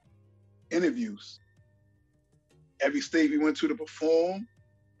college interviews. Every state we went to perform,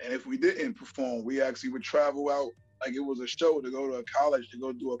 and if we didn't perform, we actually would travel out like it was a show to go to a college to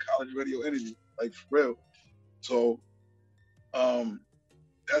go do a college radio interview, like for real. So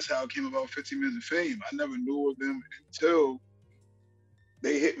that's how it came about 15 Minutes of Fame. I never knew of them until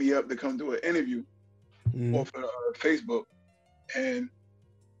they hit me up to come do an interview off of Facebook, and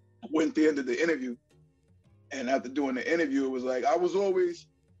went there and did the interview. And after doing the interview, it was like, I was always,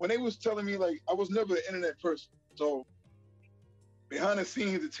 when they was telling me, like, I was never an internet person. So behind the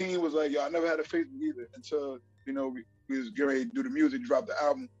scenes, the team was like, yo, I never had a Facebook either until, you know, we was getting ready to do the music, drop the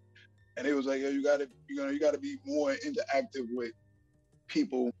album. And it was like, yo, you gotta be more interactive with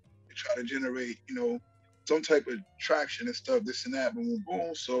people to try to generate, you know, some type of traction and stuff, this and that, boom,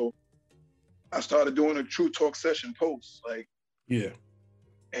 boom. So I started doing a True Talk session post, like, yeah.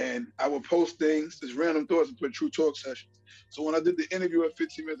 And I would post things, just random thoughts, and put True Talk sessions. So when I did the interview at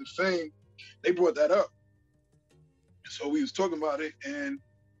 15 Minutes of Fame, they brought that up. So we was talking about it, and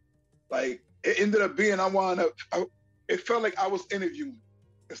like it ended up being, it felt like I was interviewing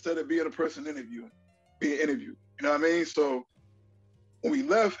instead of being a person being interviewed. You know what I mean? So when we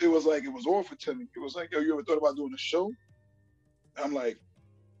left, it was like, it was offered to me. It was like, yo, you ever thought about doing a show? And I'm like,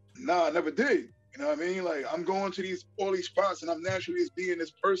 nah, I never did. You know what I mean? Like, I'm going to all these spots, and I'm naturally just being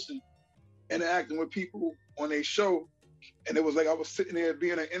this person interacting with people on their show. And it was like I was sitting there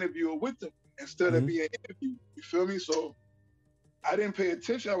being an interviewer with them instead of being interviewed. You feel me? So I didn't pay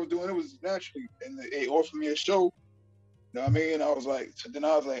attention. I was doing it was naturally, and they offered me a show. You know what I mean? I was like, so then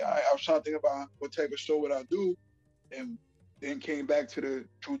I was like, I was trying to think about what type of show would I do, and then came back to the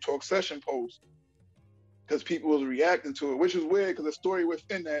True Talk session post because people was reacting to it, which is weird because the story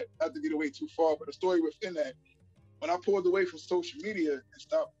within that, not to get away too far, but the story within that, when I pulled away from social media and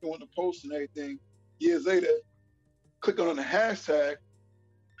stopped doing the posts and everything, years later, clicking on the hashtag,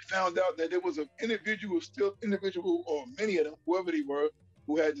 found out that there was an individual, or many of them, whoever they were,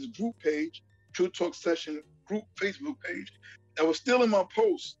 who had this group page, True Talk Session group Facebook page, that was still in my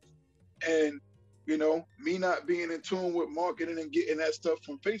posts. And, you know, me not being in tune with marketing and getting that stuff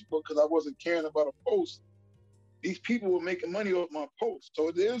from Facebook because I wasn't caring about a post, these people were making money off my post.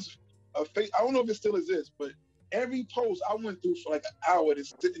 So there's I don't know if it still exists, but every post I went through for like an hour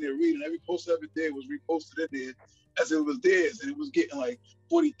just sitting there reading. Every post I ever did was reposted in there as it was theirs, and it was getting like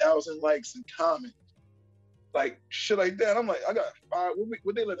 40,000 likes and comments, like shit like that. I'm like, I got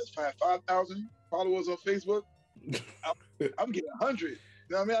what they let us find 5,000 followers on Facebook. I'm getting 100. You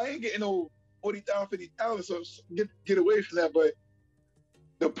know what I mean? I ain't getting no 40,000, 50,000. So get away from that. But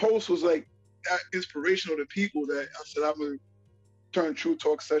the post was like inspirational to people that I said I'm gonna turn True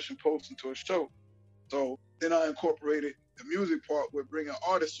Talk session posts into a show. So then I incorporated the music part with bringing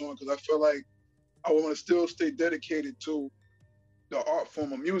artists on because I felt like I want to still stay dedicated to the art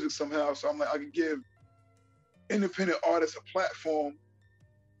form of music somehow. So I'm like, I can give independent artists a platform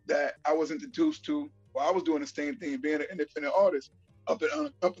that I was introduced to while I was doing the same thing, being an independent artist, up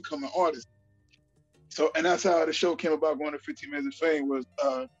and coming artist. So, and that's how the show came about, going to 15 Minutes of Fame, was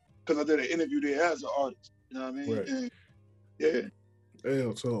because I did an interview there as an artist. You know what I mean? Right. And, yeah.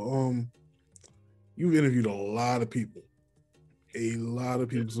 Yeah, so you've interviewed a lot of people.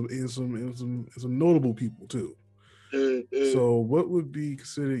 Some notable people too. So what would be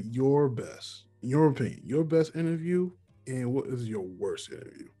considered your best, in your opinion, your best interview, and what is your worst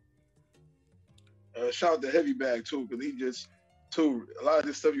interview? Shout out to Heavy Bag too, because he just too a lot of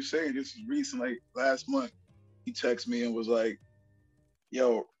this stuff you're saying just recent, like last month, he texted me and was like,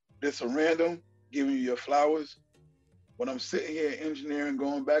 yo, this a random, giving you your flowers. When I'm sitting here engineering,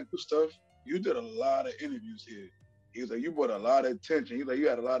 going back to stuff, you did a lot of interviews here. He was like, you brought a lot of attention. He was like, you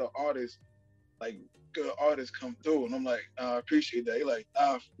had a lot of artists, like good artists come through. And I'm like, nah, I appreciate that. He like,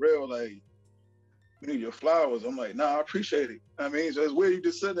 nah, for real, like, we need your flowers. I'm like, nah, I appreciate it. I mean, so it's weird you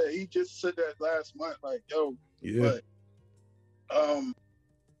just said that. He just said that last month, like, yo, yeah. But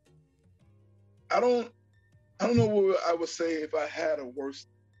I don't know what I would say if I had a worse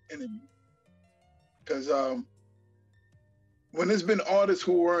interview. Because when there's been artists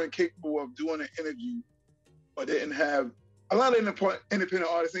who weren't capable of doing an interview or didn't have, a lot of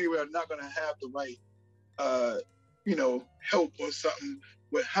independent artists anyway are not going to have the right, help or something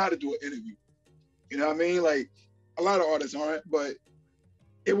with how to do an interview. You know what I mean? Like, a lot of artists aren't, but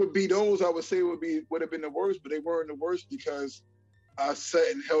it would be those I would say would have been the worst, but they weren't the worst because I sat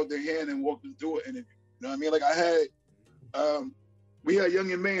and held their hand and walked them through an interview. You know what I mean? Like I had, we had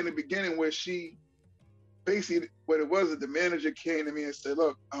Young and May in the beginning where she, basically what it was, the manager came to me and said,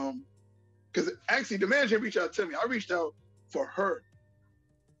 look, because actually the manager reached out to me. I reached out for her.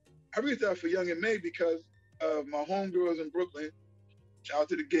 I reached out for Young and May because of my homegirls in Brooklyn. Shout out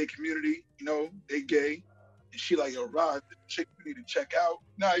to the gay community, they gay. And she like, yo, Rod, the chick you need to check out.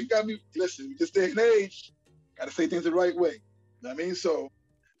 Nah, you got me, listen, this day and age, gotta say things the right way. You know what I mean? So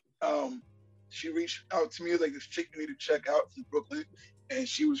she reached out to me, like, this chick you need to check out from Brooklyn. And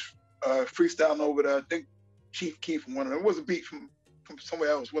she was freestyling over there, I think Chief Keef from one of them. It was a beat from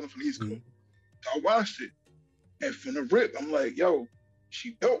somewhere else, wasn't from the East Coast. So I watched it. And from the rip, I'm like, yo,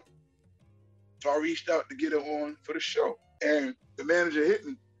 she dope. So I reached out to get her on for the show. And the manager hit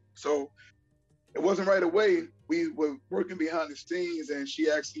me. So it wasn't right away. We were working behind the scenes and she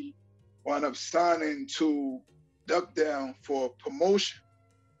actually wound up signing to Duck Down for promotion,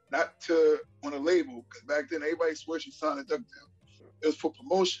 not on a label. Because back then, everybody swore she signed to Duck Down. It was for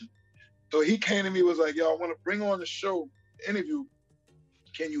promotion. So he came to me, was like, yo, I want to bring on the show, the interview.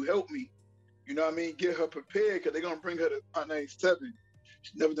 Can you help me? You know what I mean? Get her prepared because they're going to bring her to Hot 97.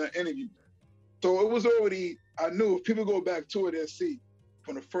 She's never done an interview. So it was already, I knew if people go back to it, they'll see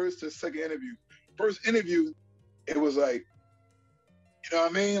from the first to second interview. First interview, it was like, you know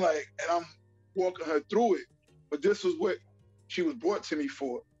what I mean? Like, and I'm walking her through it. But this was what she was brought to me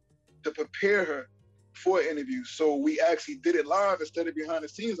for, to prepare her for an interview. So we actually did it live instead of behind the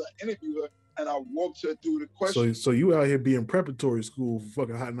scenes. I interviewed her and I walked her through the questions. So you out here being preparatory school for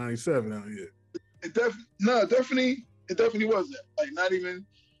fucking Hot 97 out here. It definitely was that. Like, not even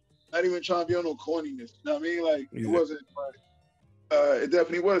trying to be on no corniness. You know what I mean? Like, It wasn't, but it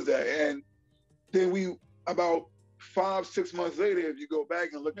definitely was that. And then we, about 5-6 months later, if you go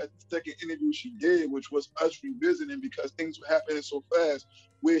back and look at the second interview she did, which was us revisiting because things were happening so fast,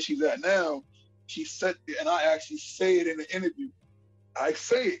 where she's at now, she said, and I actually say it in the interview. I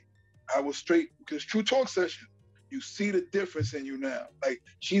say it. I was straight, because True Talk session, you see the difference in you now. Like,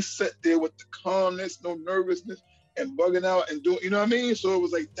 she sat there with the calmness, no nervousness, and bugging out and doing, you know what I mean? So it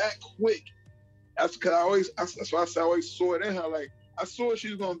was like that quick. That's because that's why I always saw it in her. Like, I saw she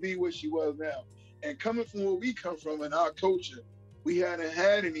was going to be what she was now. And coming from where we come from in our culture, we hadn't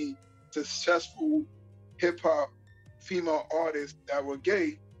had any successful hip hop female artists that were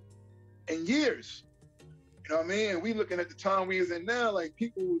gay in years. You know what I mean? And we looking at the time we is in now, like,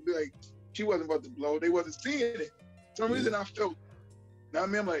 people would be like, she wasn't about to blow. They wasn't seeing it. For some reason I felt, you know what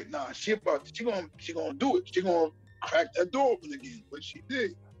I mean? I'm like, nah, she gonna do it. She gonna crack that door open again, but she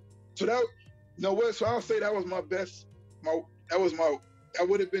did. So that, you know what? So I'll say that was my best. That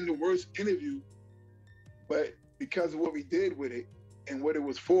would have been the worst interview, but because of what we did with it and what it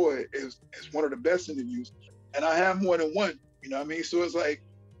was for, it's one of the best interviews. And I have more than one. You know what I mean? So it's like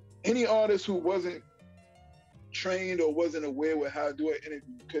any artist who wasn't trained or wasn't aware with how to do an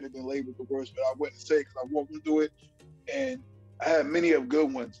interview could have been labeled the worst, but I wouldn't say, because I walked them through it, and I had many of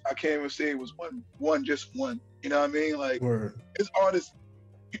good ones. I can't even say it was just one. You know what I mean? Like, this artist,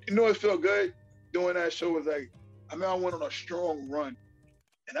 you know, it felt good doing that show. Was like, I went on a strong run,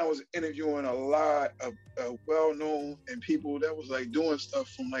 and I was interviewing a lot of well-known and people that was like doing stuff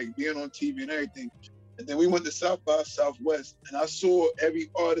from like being on TV and everything. And then we went to South by Southwest, and I saw every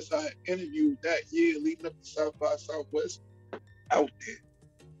artist I had interviewed that year leading up to South by Southwest out there.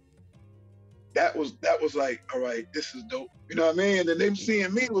 that was like, all right, this is dope. You know what I mean? And then them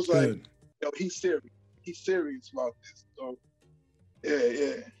seeing me was like, yo, he's serious. He's serious about this. So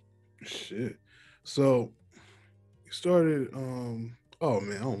yeah. Shit. So you started oh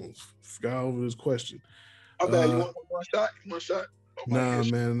man, I almost forgot over this question. You want one shot? One shot? Oh, nah,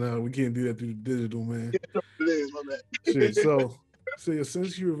 man, no, we can't do that through the digital, man. Yeah, it is, my bad. Shit, so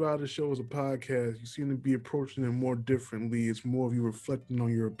since you revived the show as a podcast, you seem to be approaching it more differently. It's more of you reflecting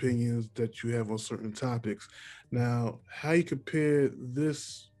on your opinions that you have on certain topics. Now, how you compare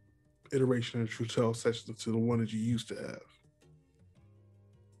this iteration of True Talk session to the one that you used to have?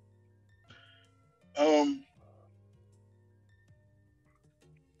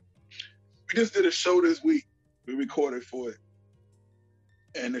 We just did a show this week. We recorded for it.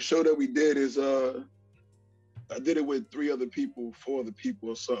 And the show that we did is I did it with 4 other people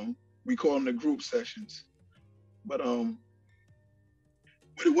or something. We call them the group sessions. But what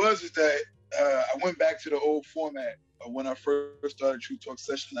it was is that I went back to the old format of when I first started True Talk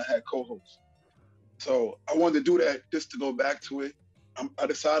Session. I had co-hosts. So I wanted to do that just to go back to it. I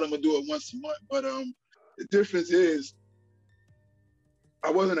decided I'm gonna do it once a month. But the difference is I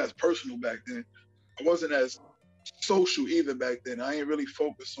wasn't as personal back then. I wasn't as social either back then. I ain't really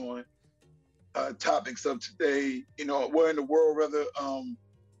focused on topics of today, you know, where in the world, rather,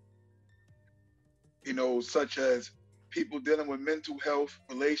 you know, such as people dealing with mental health,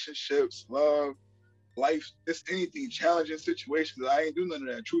 relationships, love, life, just anything, challenging situations. I ain't do none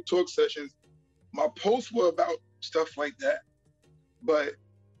of that. True Talk Sessions, my posts were about stuff like that. But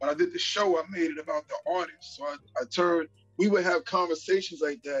when I did the show, I made it about the artist. So we would have conversations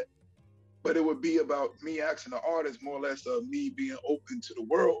like that, but it would be about me asking the artist, more or less of me being open to the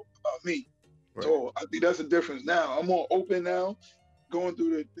world about me. Right. So I think that's the difference now. I'm more open now, going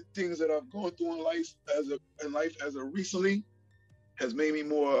through the things that I've gone through in life as of recently has made me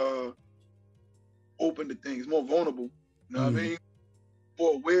more open to things, more vulnerable. You know what I mean?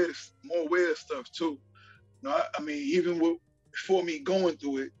 More aware of stuff too. You know, I mean, even before me going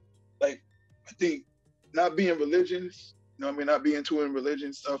through it, like I think not being religious, you know what I mean, not being too in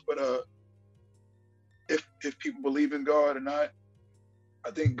religion stuff, but if people believe in God or not, I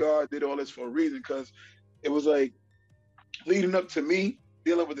think God did all this for a reason, because it was like leading up to me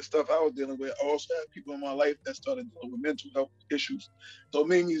dealing with the stuff I was dealing with. I also had people in my life that started dealing with mental health issues. So it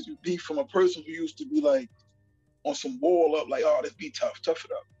made me be from a person who used to be like on some wall up, like, oh, this be tough it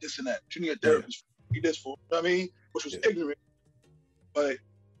up, this and that. You need a therapist, you need this for, you know what I mean? Which was ignorant. But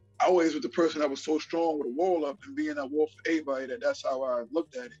I always was the person that was so strong with a wall up and being that wall for everybody that's how I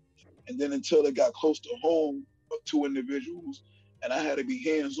looked at it. And then until it got close to home of 2 individuals, and I had to be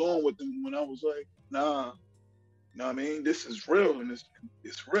hands-on with them when I was like, nah, you know what I mean? This is real, and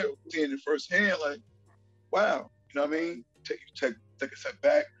it's real. Seeing it firsthand, like, wow, you know what I mean? Take a step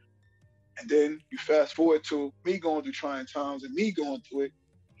back, and then you fast forward to me going through trying times and me going through it.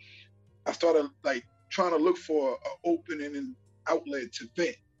 I started like trying to look for an opening and outlet to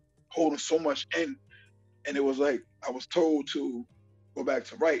vent, holding so much in, and it was like I was told to go back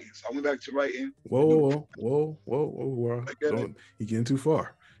to writing. So I went back to writing. Whoa. You're getting too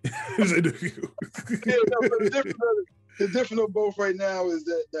far. The difference of both right now is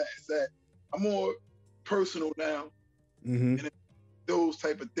that I'm more personal now. And those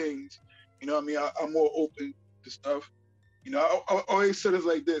type of things, you know what I mean? I'm more open to stuff. You know, I always said it's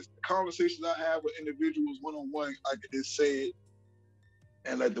like this. The conversations I have with individuals one-on-one, I could just say it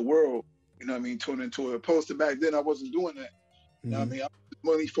and let the world, you know what I mean, tune into it. Opposed to back then, I wasn't doing that. You know what I mean? I was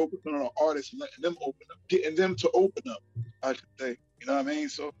really focusing on artists and letting them open up, getting them to open up, I should say. You know what I mean?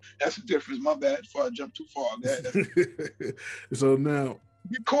 So that's the difference. My bad before I jump too far. So now,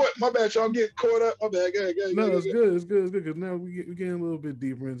 get caught. My bad, y'all get caught up. My bad. No, it's good. It's good. Because now we're getting a little bit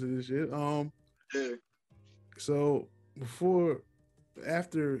deeper into this shit. Yeah. So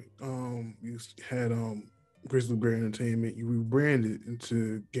after you had Grizzly Bear Entertainment, you rebranded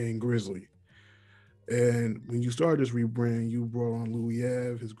into Gang Grizzly. And when you started this rebrand, you brought on Louis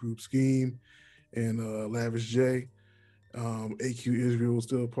Ave, his group Scheme, and Lavish J. AQ Israel was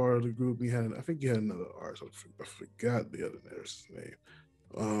still a part of the group. I think you had another artist. I forgot the other nurse's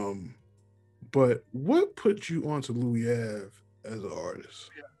name. But what put you onto Louis Ave as an artist?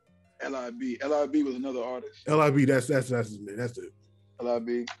 Yeah. LIB was another artist. LIB, that's his name. That's it.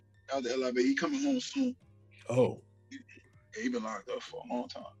 LIB. Out the LIB. He coming home soon. Oh. He been locked up for a long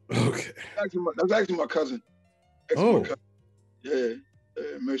time. Okay. That's actually my cousin. Oh. Yeah,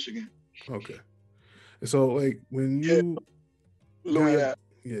 Michigan. Okay. And so, like, when you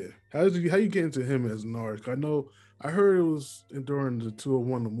how you get into him as an artist? I know I heard it was during the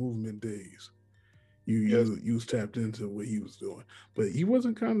 201 The Movement days. You was tapped into what he was doing, but he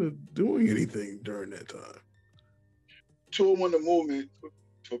wasn't kind of doing anything during that time. 201 The Movement,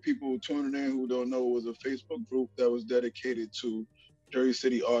 for people tuning in who don't know, was a Facebook group that was dedicated to Jersey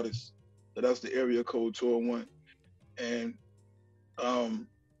City artists. So that's the area code 201. And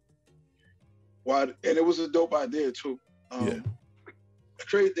it was a dope idea too. The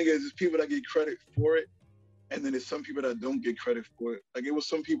crazy thing is people that get credit for it, and then there's some people that don't get credit for it. Like, it was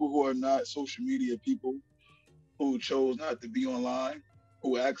some people who are not social media people who chose not to be online,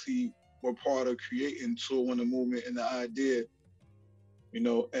 who actually were part of creating 201 The Movement and the idea, you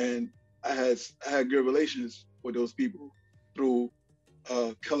know, and I had good relations with those people through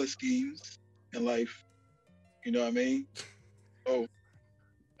color schemes in life. You know what I mean? So,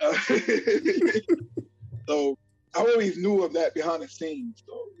 so I always knew of that behind the scenes,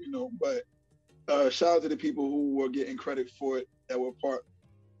 so, you know, but shout out to the people who were getting credit for it that were part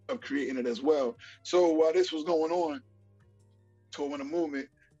of creating it as well. So while this was going on, 201 The Movement,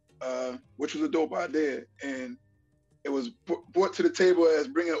 which was a dope idea, and it was brought to the table as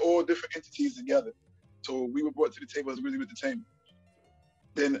bringing all different entities together. So we were brought to the table as Really Entertainment.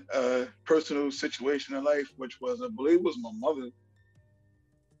 Then a personal situation in life, which was, I believe it was my mother.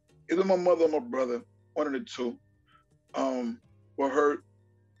 Either my mother or my brother, one of the two, were hurt.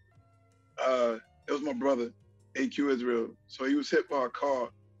 It was my brother, AQ Israel. So he was hit by a car,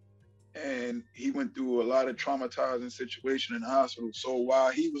 and he went through a lot of traumatizing situation in the hospital. So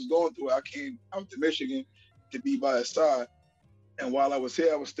while he was going through it, I came out to Michigan to be by his side. And while I was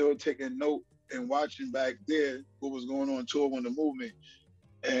here, I was still taking note and watching back there what was going on 201 The Movement.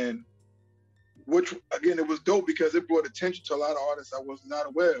 And which, again, it was dope because it brought attention to a lot of artists I was not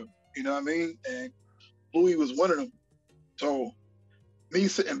aware of, you know what I mean? And Louis was one of them. So me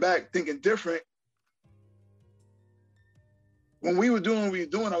sitting back thinking different, when we were doing what we were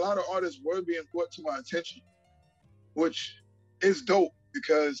doing, a lot of artists were being brought to my attention, which is dope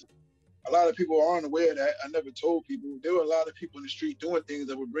because a lot of people aren't aware of that. I never told people. There were a lot of people in the street doing things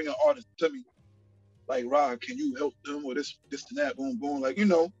that were bringing artists to me. Like, Rod, can you help them with this and that, boom, boom, like, you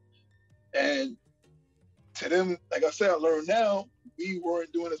know. And to them, like I said, I learned now, we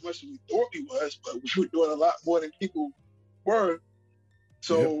weren't doing as much as we thought we was, but we were doing a lot more than people were.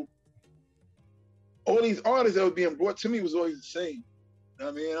 So all these artists that were being brought to me was always the same. You know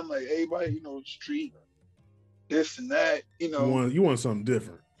what I mean? I'm like, everybody, you know, street, this and that, you know. You want something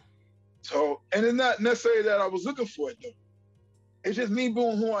different. So, and it's not necessarily that I was looking for it though. It's just me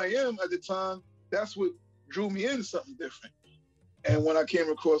being who I am at the time. That's what drew me into something different. And when I came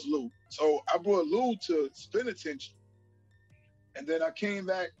across Lou. So I brought Lou to Spin Attention. And then I came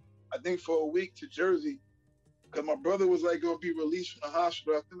back, I think for a week to Jersey, because my brother was like gonna be released from the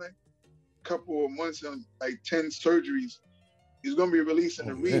hospital after like a couple of months and like 10 surgeries. He's gonna be released in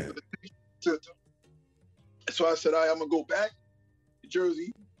the rehabilitation system. So I said, all right, I'm gonna go back to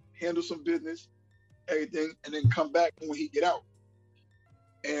Jersey, handle some business, everything, and then come back when he get out.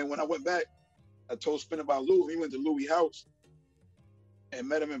 And when I went back, I told Spin about Lou. He went to Louis' house and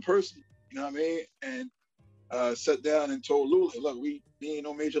met him in person, you know what I mean? And sat down and told Lou, like, look, we ain't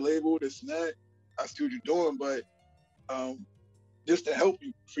no major label, this and that. I see what you're doing, but just to help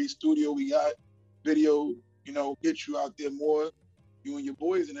you, free studio, we got video, you know, get you out there more, you and your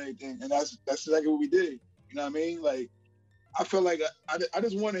boys and everything. And that's exactly what we did. You know what I mean? Like, I felt like I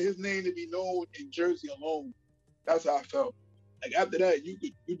just wanted his name to be known in Jersey alone. That's how I felt. Like, after that, you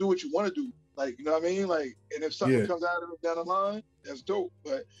do what you want to do. Like, you know what I mean? Like, and if something comes out of it down the line, that's dope.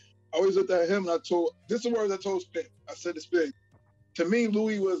 But I always looked at him and this is the words I told Spin. I said to Spin, to me,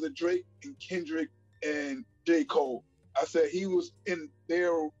 Louis was a Drake and Kendrick and J. Cole. I said he was in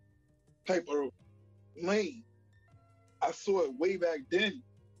their type of lane. I saw it way back then.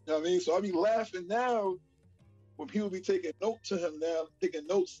 You know what I mean? So I be laughing now when people be taking notes to him now, taking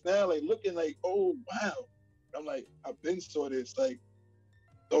notes now, like looking like, oh, wow. I'm like, I've been saw this. Like,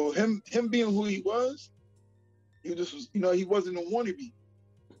 so him being who he was, he just was, you know, he wasn't a wannabe.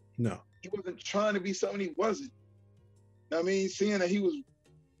 No. He wasn't trying to be something he wasn't. You know what I mean? Seeing that he was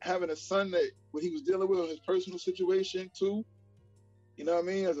having a son that what he was dealing with in his personal situation too, you know what I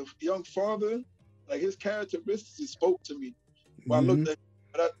mean? As a young father, like his characteristics just spoke to me. Well, I looked at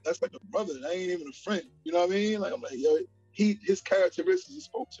that's like a brother. That ain't even a friend. You know what I mean? Like, I'm like, yo, his characteristics just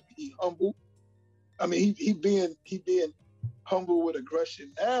spoke to me. He humble. I mean, he being humble with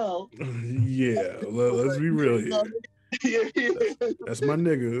aggression now. Yeah, let's be real here. That's my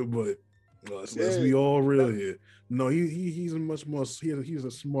nigga, but let's be all real here. No, he's a much more. He's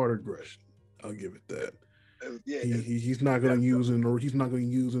a smart aggression. I'll give it that. He's not going to use it. He's not going to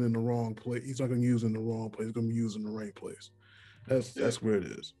use it in the wrong place. He's not going to use it in the wrong place. He's going to use it in the right place. That's where it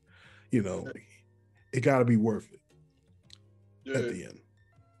is. You know, it got to be worth it at the end.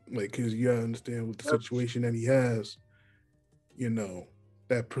 Like, because you gotta understand with the situation that he has, you know,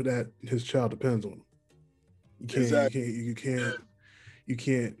 that his child depends on him. You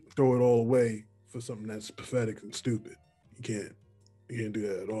can't throw it all away for something that's pathetic and stupid. You can't do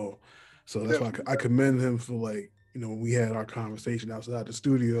that at all. So that's why I commend him for, like, you know, when we had our conversation outside the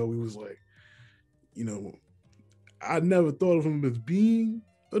studio, we was like, you know, I never thought of him as being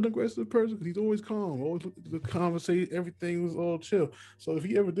an aggressive person because he's always calm, always the conversation, everything was all chill. So if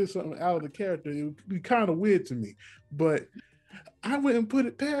he ever did something out of the character, it would be kind of weird to me. But I wouldn't put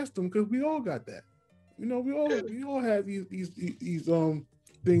it past him because we all got that. You know, we all have these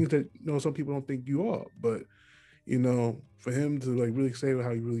things that, you know, some people don't think you are. But, you know, for him to like really say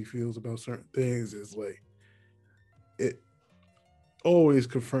how he really feels about certain things is like, it always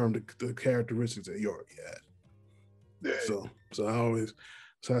confirmed the characteristics that you already had. Yeah.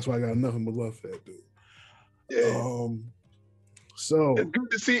 So that's why I got nothing but love for that dude. Yeah. So it's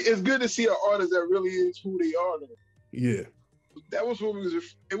good to see an artist that really is who they are though. Yeah. That was what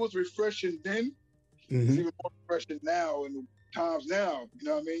it was refreshing then. Mm-hmm. It's even more refreshing now in the times now. You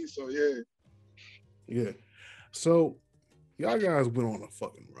know what I mean? So yeah. Yeah. So y'all guys went on a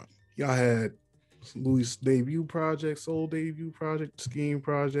fucking run. Y'all had Louis' debut project, Soul debut project, Scheme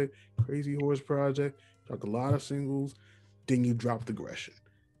project, Crazy Horse project, dropped a lot of singles, then you dropped Aggression.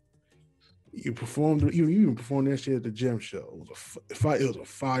 You performed, you even performed that shit at the Gym Show. It was a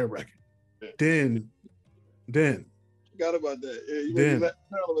fire record. Yeah. Then forgot about that. Yeah,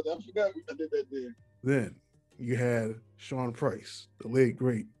 I forgot I did that there. Then you had Sean Price, the late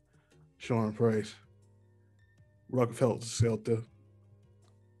great Sean Price, Rockefeller Celta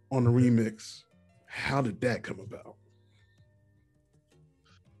on the remix. How did that come about?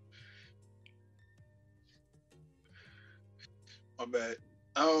 My bad.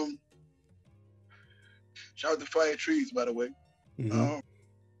 Shout out to Fire Trees, by the way. Mm-hmm.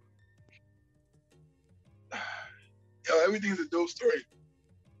 Everything's a dope story.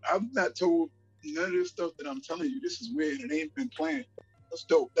 I've not told none of this stuff that I'm telling you. This is weird and it ain't been planned. That's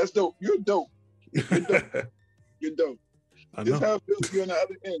dope. You're dope. You're dope. You're dope. I know. This is how it feels to be on the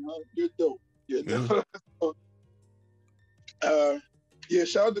other end, huh? You're dope. You're dope. Yeah,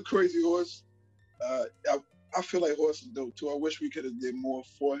 shout out to Crazy Horse. I feel like Horse is dope too. I wish we could have did more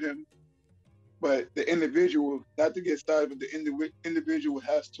for him. But the individual, not to get started, but the individual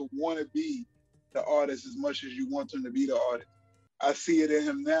has to want to be the artist as much as you want him to be the artist. I see it in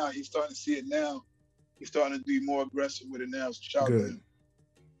him now. He's starting to see it now. He's starting to be more aggressive with it now. So shout out to him.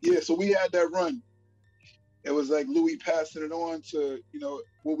 Yeah, so we had that run. It was like Louis passing it on to, you know,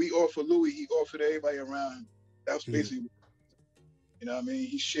 what we offered Louis, he offered everybody around him. That was basically, you know what I mean?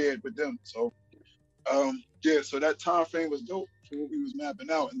 He shared with them. So, yeah, so that time frame was dope for what we was mapping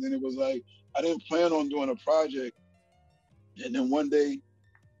out. And then it was like, I didn't plan on doing a project. And then one day,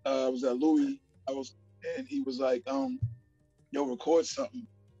 I was at Louis, and he was like, yo, record something.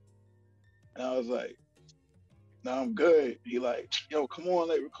 And I was like, nah, I'm good. He like, yo, come on,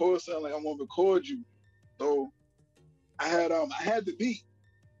 like record something. Like, I'm gonna record you. So I had the beat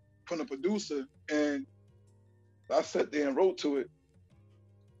from the producer, and I sat there and wrote to it,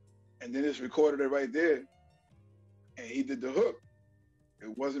 and then just recorded it right there. And he did the hook.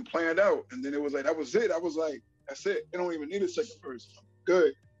 It wasn't planned out. And then it was like, that was it. I was like, that's it. It don't even need a second verse. I'm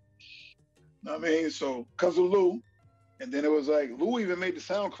good. You know what I mean? So, cause of Lou, and then it was like, Lou even made the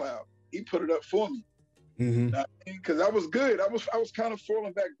SoundCloud. He put it up for me. Mm-hmm. You know what I mean? Cause I was good. I was kind of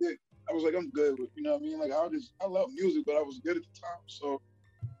falling back then. I was like, I'm good with, you know what I mean? Like, I love music, but I was good at the time. So,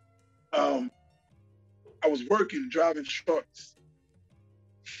 I was working, driving trucks,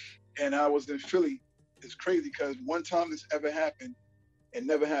 and I was in Philly. It's crazy because one time this ever happened, it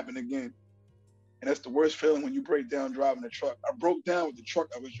never happened again. And that's the worst feeling when you break down driving a truck. I broke down with the truck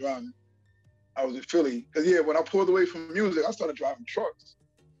I was driving. I was in Philly. Cause yeah, when I pulled away from music, I started driving trucks.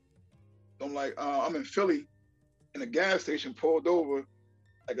 So I'm like, I'm in Philly, and a gas station pulled over,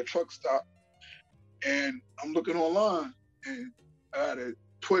 like a truck stop. And I'm looking online, and I had to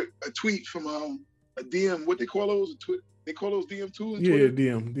put a tweet from a DM, what they call those? They call those DM too? Yeah,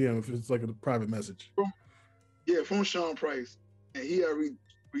 DM, if it's like a private message. From Sean Price. And he had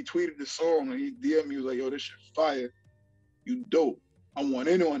retweeted the song, and he DM'd me, he was like, yo, this shit fire. You dope. I want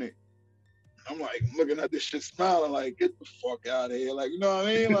in on it. I'm like, looking at this shit smiling, like, get the fuck out of here. Like, you know what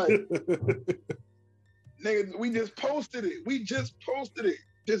I mean? Like, nigga, we just posted it.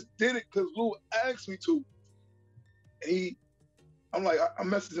 Just did it because Lou asked me to. And I'm like, I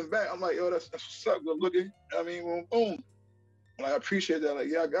messaged him back. I'm like, yo, that's what's up, good looking. You know what I mean? Boom. I'm like, I appreciate that. Like,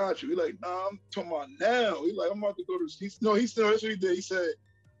 yeah, I got you. He like, nah, I'm talking about now. He like, I'm about to go to, he said, that's what he did. He said,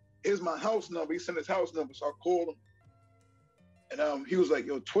 here's my house number. He sent his house number, so I called him. And he was like,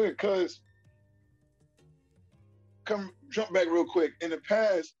 yo, twin, cuz, come jump back real quick. In the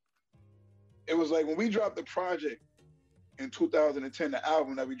past, it was like when we dropped the project in 2010, the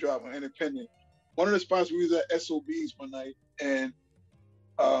album that we dropped on Independent, one of the spots we was at SOB's one night, and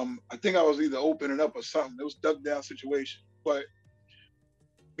I think I was either opening up or something. It was a duck down situation. But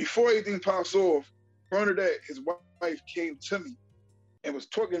before anything pops off, Bernadette, his wife, came to me and was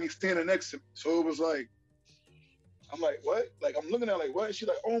talking to me standing next to me. So it was like, I'm like, what? Like, I'm looking at her like, what? She's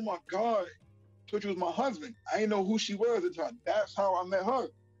like, oh my God, I thought you was my husband. I didn't know who she was at the time. That's how I met her.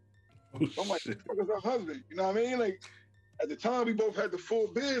 So I'm like, what is her husband? You know what I mean? Like, at the time, we both had the full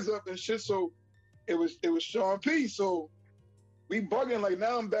biz up and shit, so it was Sean P. So we bugging, like,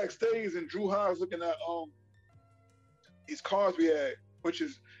 now I'm backstage and Drew Hines looking at these cards we had, which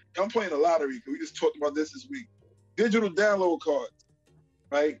is, I'm playing the lottery, because we just talked about this week. Digital download cards,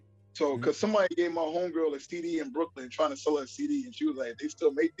 right? So, because somebody gave my homegirl a CD in Brooklyn trying to sell her a CD, and she was like, they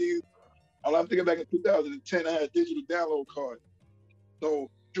still make these? I'm thinking back in 2010, I had a digital download card.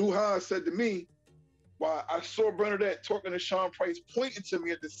 So Drew Hines said to me, while I saw Bernadette talking to Sean Price, pointing to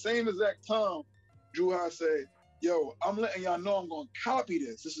me at the same exact time, Drew Hines said, yo, I'm letting y'all know I'm going to copy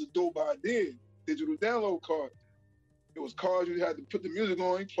this. This is a dope idea. Digital download card. It was cards you had to put the music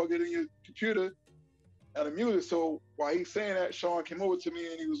on, you plug it in your computer, and the music. So while he's saying that, Sean came over to me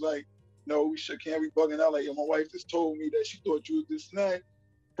and he was like, no, we can't be bugging out. Like, yo, my wife just told me that she thought you was this and that.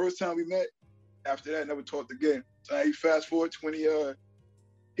 First time we met, after that, never talked again. So now you fast forward 20,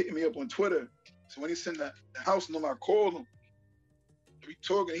 hitting me up on Twitter. So when he sent the house number, I called him. We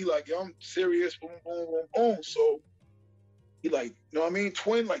talking, he like, yo, I'm serious, boom, boom, boom, boom. So he like, you know what I mean?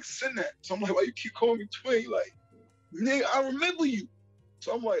 Twin, like, send that. So I'm like, why you keep calling me twin? He like, nigga, I remember you.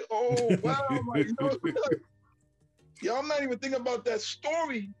 So I'm like, oh, wow. I'm like, you know, like, yo, I'm not even thinking about that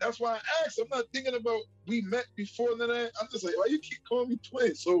story. That's why I asked. I'm not thinking about we met before that. I'm just like, why you keep calling me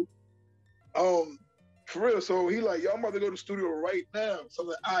twin? So, for real. So he like, yo, I'm about to go to the studio right now. So I'm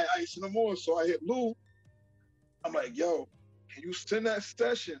like, all right, send them more. So I hit Lou. I'm like, yo, can you send that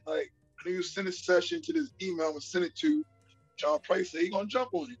session? Like, I need you to send a session to this email. I'm gonna send it to Sean Price. He gonna jump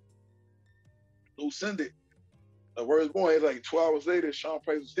on it. Lou send it. The word's born. Like 2 hours later, Sean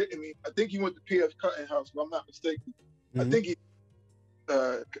Price was hitting me. I think he went to PF Cutting House, if I'm not mistaken. I think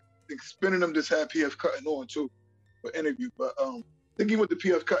Spinning them just had PF Cutting on too for interview. But I think he went to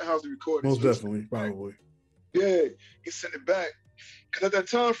PF Cutting House to record. Most definitely, probably. Yeah, he sent it back. Cause at that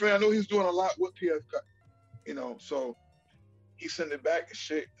time frame, I know he was doing a lot with PF Cutting, you know. So he sent it back and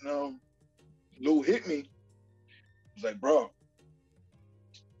shit. And Lou hit me. He was like, bro,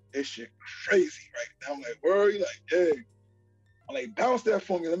 this shit crazy right now. I'm like, where are you? Like, yeah. I'm like, bounce that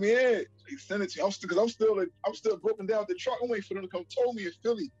for me. Let me hear it. So he sent it to me. Because I'm still broken down the truck. I'm waiting for them to come tow me in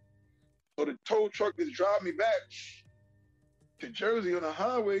Philly. So the tow truck is driving me back to Jersey on the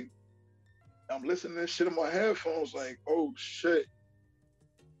highway. I'm listening to this shit on my headphones, like, oh shit.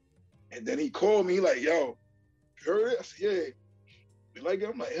 And then he called me like, yo, you heard it? I said, yeah. You like it?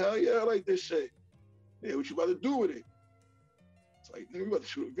 I'm like, hell yeah, I like this shit. Yeah, what you about to do with it? It's like, nigga, we about to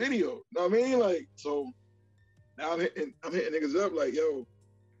shoot a video. You know what I mean? Like, so now I'm hitting niggas up like, yo,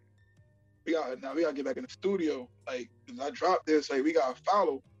 we gotta get back in the studio. Like, if I drop this, like, we gotta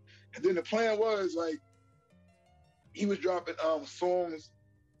follow. And then the plan was like, he was dropping songs.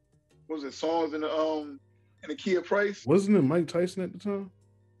 What was it? Songs in the Kia Price. Wasn't it Mike Tyson at the time?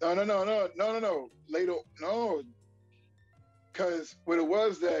 No. Later, no. Because what it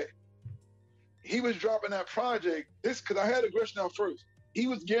was that he was dropping that project. Because I had Aggression out first. He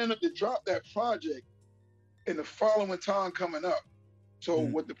was gearing up to drop that project in the following time coming up. So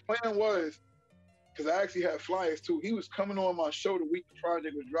what the plan was, because I actually had flyers too, he was coming on my show the week the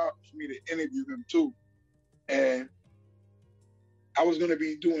project was dropped for me to interview him too. And I was going to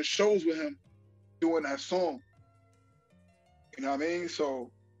be doing shows with him doing that song. You know what I mean?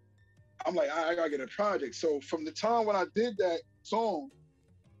 So I'm like, I got to get a project. So from the time when I did that song,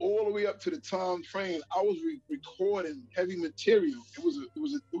 all the way up to the time frame, I was recording heavy material. It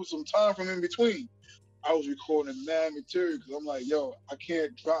was some time from in between. I was recording mad material because I'm like, yo, I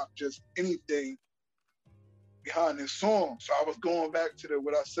can't drop just anything behind this song. So I was going back to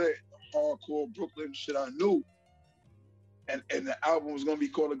what I said, the hardcore Brooklyn shit I knew. And the album was gonna be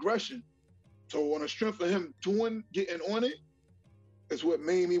called Aggression. So on the strength of him getting on it, is what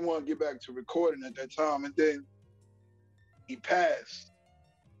made me want to get back to recording at that time. And then he passed.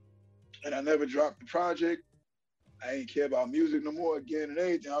 And I never dropped the project. I ain't care about music no more again and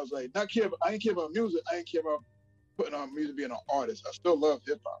anything. I was like, I ain't care about music. I ain't care about putting on music, being an artist. I still love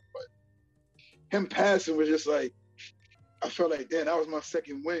hip hop, but him passing was just like, I felt like that was my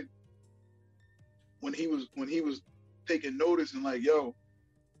second win. When he was taking notice and like, yo,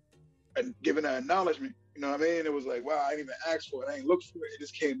 and giving that acknowledgement, you know what I mean? It was like, wow, I didn't even ask for it. I ain't look for it. It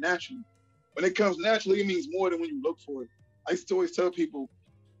just came naturally. When it comes naturally, it means more than when you look for it. I used to always tell people,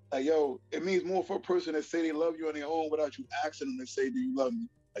 like, yo, it means more for a person that say they love you on their own without you asking them to say, do you love me?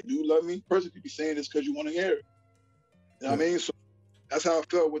 Like, do you love me? Person could be saying this because you want to hear it. You know what I mean? So that's how I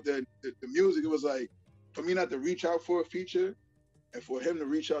felt with the music. It was like, for me not to reach out for a feature and for him to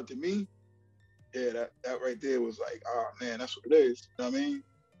reach out to me, yeah, that right there was like, oh man, that's what it is. You know what I mean?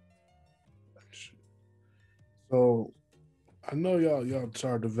 So I know y'all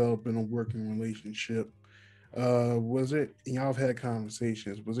started developing a working relationship. Was it, and y'all have had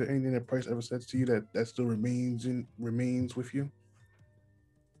conversations, was there anything that Price ever said to you that still remains with you?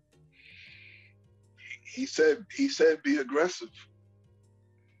 He said be aggressive.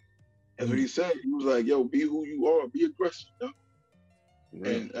 That's what he said. He was like, yo, be who you are, be aggressive, yo.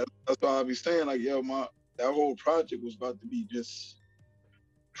 Right. And that's why I be saying, like, yo, that whole project was about to be just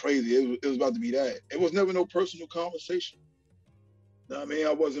crazy. It was about to be that. It was never no personal conversation. You know what I mean?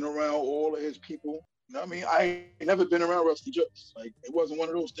 I wasn't around all of his people. You know what I mean? I ain't never been around Rusty Juxx. Like, it wasn't one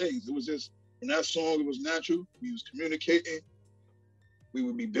of those things. It was just, in that song, it was natural. We was communicating. We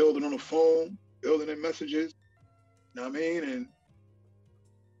would be building on the phone, building in messages. You know what I mean? And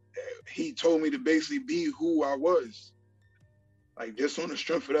he told me to basically be who I was. Like, just on the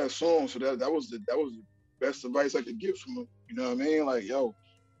strength of that song. So that was the best advice I could get from him. You know what I mean? Like, yo,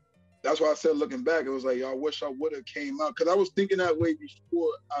 that's why I said, looking back, it was like, yo, I wish I would have came out. Because I was thinking that way before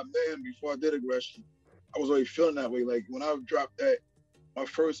I met him, before I did Aggression. I was already feeling that way. Like, when I dropped my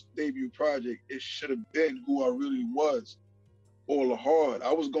first debut project, it should have been who I really was. All the hard.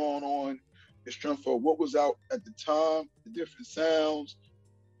 I was going on the strength of what was out at the time, the different sounds,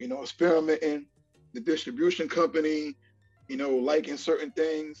 you know, experimenting, the distribution company, you know, liking certain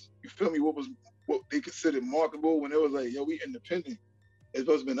things. You feel me? What they considered marketable when it was like, yo, we independent. It's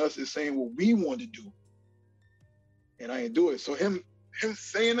supposed to have been us just saying what we want to do. And I didn't do it. So him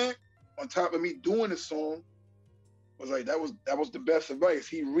saying that on top of me doing the song was like, that was the best advice.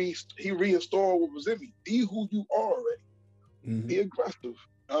 He reinstalled what was in me. Be who you are already. Mm-hmm. Be aggressive. You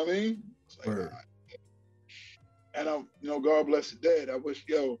know what I mean? It's like, right. And I'm, you know, God bless the dead. I wish,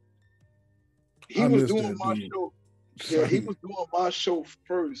 yo, he was doing my show. Yeah, he was doing my show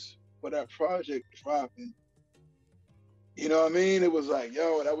first for that project dropping. You know what I mean? It was like,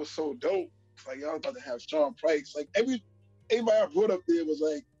 yo, that was so dope. It's like, y'all about to have Sean Price. Like, everybody I brought up there was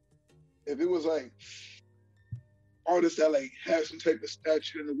like, if it was like artists that like have some type of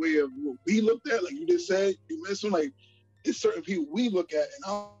stature in the way of what we looked at, like you just said, you mentioned, like, it's certain people we look at in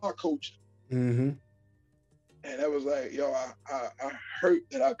our culture. Mm-hmm. And that was like, yo, I hurt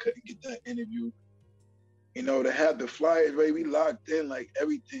that I couldn't get that interview. You know, to have the flyers, right? We locked in, like,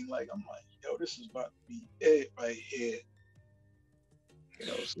 everything. Like, I'm like, yo, this is about to be it right here. You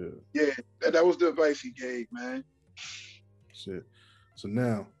know, so, yeah, that was the advice he gave, man. Shit. So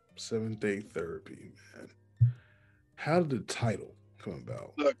now, 7-Day Therapy, man. How did the title come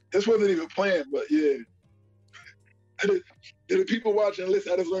about? Look, this wasn't even planned, but yeah. Did the people watching and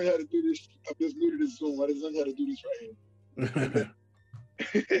listen, I just learned how to do this. I'm just new to this Zoom. I just learned how to do this right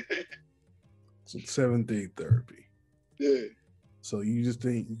here. So 7-Day Therapy. Yeah. So you just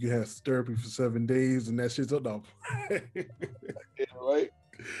think you can have therapy for 7 days and that shit's up? No. Yeah, right?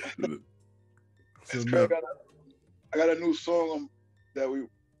 So I got a new song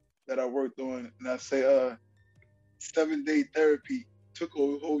that I worked on, and I say 7-Day Therapy took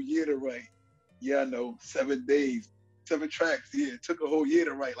a whole year to write. Yeah, I know, 7 days, 7 tracks. Yeah, it took a whole year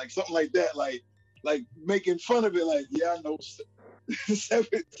to write, like something like that, like making fun of it. Like, yeah, I know, 7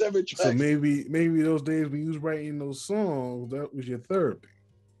 tracks. So maybe those days when you was writing those songs, that was your therapy.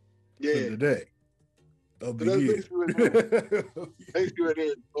 Yeah, for the day of the year. Basically, what it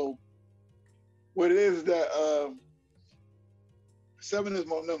is. So what it is that 7 is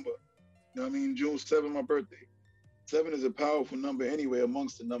my number. You know what I mean? June 7, my birthday. 7 is a powerful number anyway,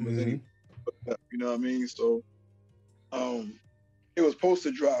 amongst the numbers. Mm-hmm. Anyway. You know what I mean? So it was supposed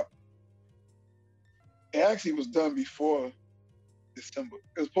to drop. It actually was done before December.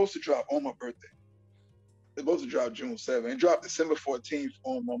 It was supposed to drop on my birthday. It was supposed to drop June 7th. It dropped December 14th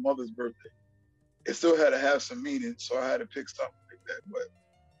on my mother's birthday. It still had to have some meaning, so I had to pick something like that.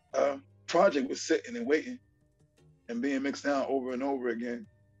 But project was sitting and waiting and being mixed down over and over again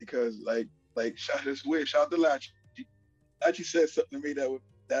because like shout out to Lachi. Lachi said something to me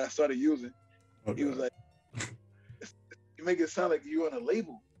that I started using. Okay. He was like, you make it sound like you on a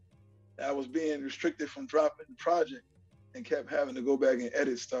label. I was being restricted from dropping the project and kept having to go back and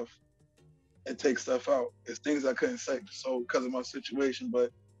edit stuff. and take stuff out. It's things I couldn't say, so because of my situation.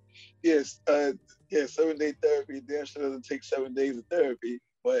 But yes, 7-day therapy. Damn sure doesn't take 7 days of therapy,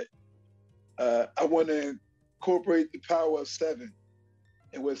 but I want to incorporate the power of 7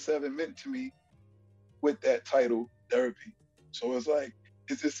 and what 7 meant to me with that title, therapy. So it's like,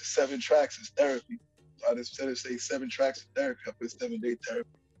 it's just the 7 tracks is therapy. So I just instead of say 7 tracks of therapy, I put 7-day therapy.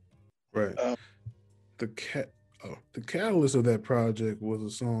 Right. The catalyst of that project was a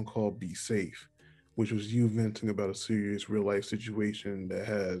song called "Be Safe," which was you venting about a serious real life situation that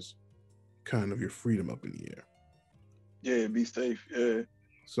has kind of your freedom up in the air. Yeah, be safe. Yeah.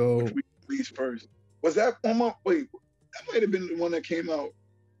 So which we released first. Was that on my wait? That might have been the one that came out.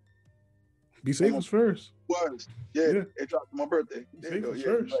 Be Safe was first. Was yeah. It dropped on my birthday. There you go. Yeah,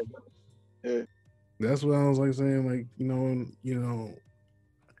 first. right. Yeah. That's what I was like saying. Like you know,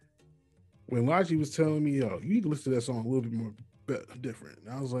 when Lachi was telling me, "Yo, you need to listen to that song a little bit more different," and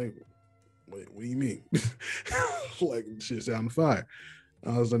I was like, "Wait, what do you mean?" Like shit sounded fire.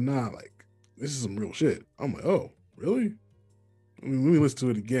 I was like, "Nah, like this is some real shit." I'm like, "Oh, really?" I mean, let me listen to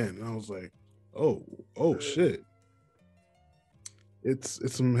it again, and I was like, "Oh, shit! It's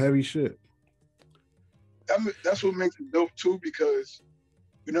some heavy shit." That's what makes it dope too, because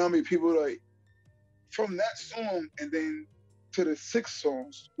you know how many people like from that song and then to the 6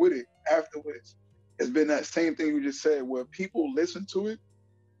 songs with it afterwards. It's been that same thing you just said, where people listened to it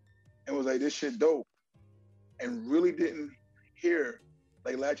and was like, "This shit dope," and really didn't hear,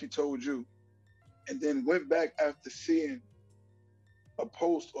 like Lachi told you, and then went back after seeing a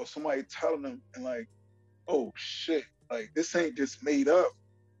post or somebody telling them and like, "Oh shit, like this ain't just made up."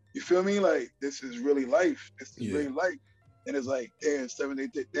 You feel me? Like this is really life. This is really life. And it's like, damn,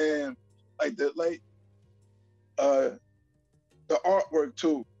 7-day, damn, like the artwork too.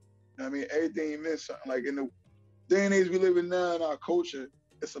 You know what I mean, everything you miss something. Like in the day and age we live in now in our culture,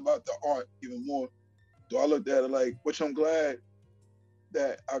 it's about the art even more. So I looked at it like, which I'm glad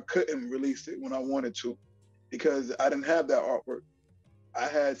that I couldn't release it when I wanted to, because I didn't have that artwork. I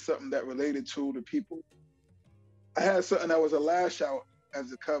had something that related to the people. I had something that was a lash out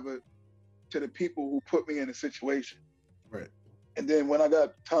as a cover to the people who put me in a situation. Right. And then when I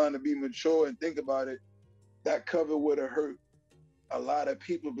got time to be mature and think about it, that cover would have hurt a lot of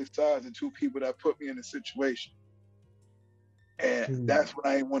people besides the 2 people that put me in a situation. And that's what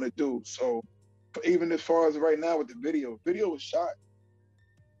I didn't want to do. So even as far as right now with the video was shot.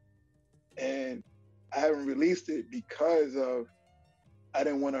 And I haven't released it because of I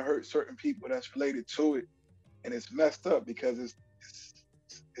didn't want to hurt certain people that's related to it. And it's messed up because it's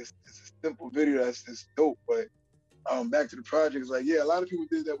a simple video that's just dope. But back to the project, it's like, yeah, a lot of people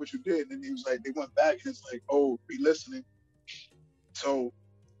did that what you did. And then he was like, they went back and it's like, oh, be listening. So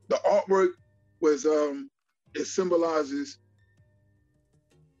the artwork was it symbolizes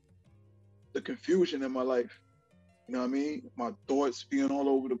the confusion in my life. You know what I mean? My thoughts being all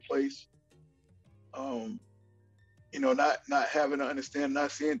over the place. You know, not having to understand,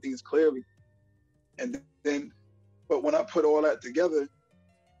 not seeing things clearly. And then, but when I put all that together,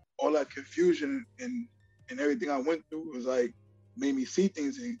 all that confusion and everything I went through was like, made me see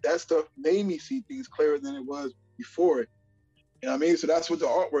things. And that stuff made me see things clearer than it was before it. You know what I mean? So that's what the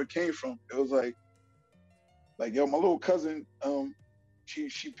artwork came from. It was like yo, my little cousin,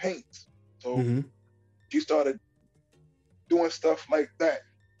 she paints. So she started doing stuff like that.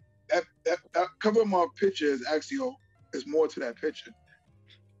 That cover of my picture is actually there's more to that picture.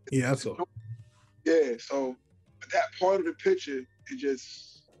 Yeah, I saw. Yeah, so that part of the picture,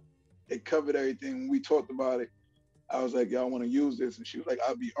 it covered everything. When we talked about it, I was like, "Y'all want to use this?" And she was like,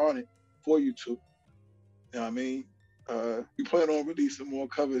 "I'll be on it for you two." You know what I mean? We plan on releasing more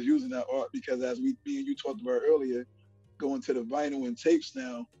covers using that art because as me and you talked about earlier, going to the vinyl and tapes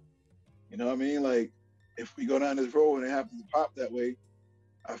now, you know what I mean? Like, if we go down this road and it happens to pop that way,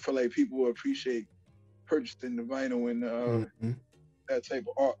 I feel like people will appreciate purchasing the vinyl and that type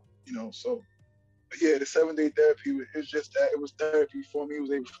of art, you know. So, but yeah, the 7-day therapy, it's just that it was therapy for me. It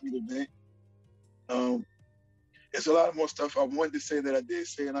was able for me to vent. It's a lot more stuff I wanted to say that I did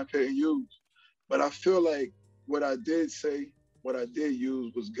say and I couldn't use. But I feel like what I did say, what I did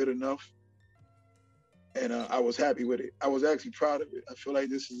use was good enough. And I was happy with it. I was actually proud of it. I feel like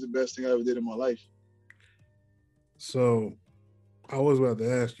this is the best thing I ever did in my life. So I was about to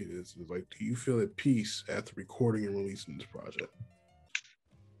ask you this. Is like, do you feel at peace after recording and releasing this project?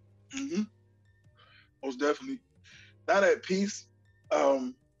 Most definitely. Not at peace.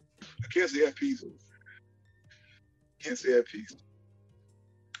 I can't say at peace. Can't say at peace.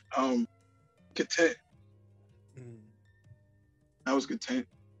 Content. I was content.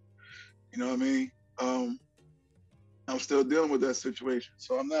 You know what I mean? I'm still dealing with that situation.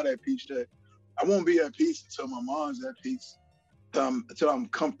 So I'm not at peace yet. I won't be at peace until my mom's at peace. Until I'm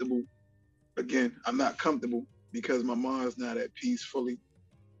comfortable. Again, I'm not comfortable because my mom's not at peace fully.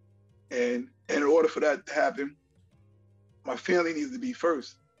 And in order for that to happen, my family needs to be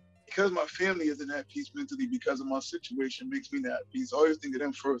first. Because my family isn't at peace mentally because of my situation makes me not at peace. I always think of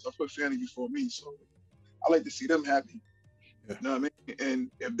them first. I put family before me. So I like to see them happy. Yeah. You know what I mean?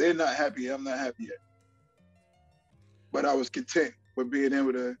 And if they're not happy, I'm not happy yet. But I was content with being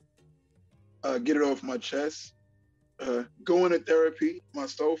able to get it off my chest, going to therapy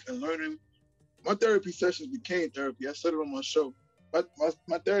myself and learning. My therapy sessions became therapy. I said it on my show.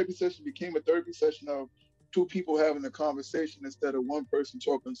 My therapy session became a therapy session of two people having a conversation instead of one person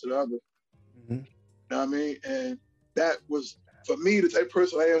talking to the other. Mm-hmm. You know what I mean? And that was, for me, the type of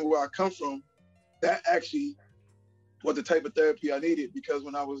person I am, where I come from, that actually was the type of therapy I needed, because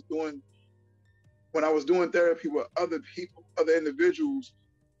when I was doing therapy with other people, other individuals,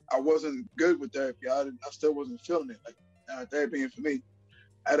 I wasn't good with therapy. I still wasn't feeling it. Like, therapy ain't for me.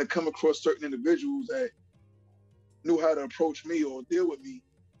 I had to come across certain individuals that knew how to approach me or deal with me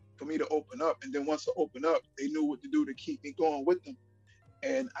for me to open up. And then once I opened up, they knew what to do to keep me going with them.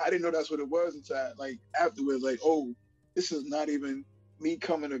 And I didn't know that's what it was until afterwards, like, oh, this is not even me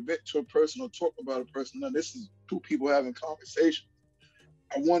coming to vent to a person or talk about a person. No, this is two people having conversations.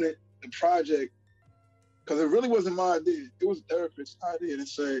 I wanted the project, because it really wasn't my idea. It was a therapist's idea, and it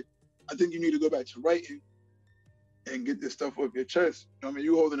said, I think you need to go back to writing and get this stuff off your chest. You know what I mean?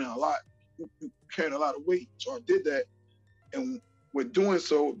 You're holding in a lot. You're carrying a lot of weight. So I did that. And with doing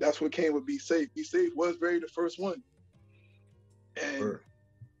so, that's what came with Be Safe. Be Safe was very the first one. And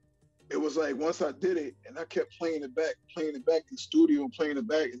it was like, once I did it, and I kept playing it back in the studio and playing it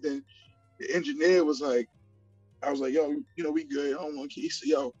back. And then the engineer was like, I was like, yo, you know, we good. I don't want to keep. He said,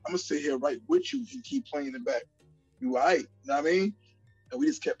 yo, I'm going to sit here right with you and keep playing it back. You all right? You know what I mean? And we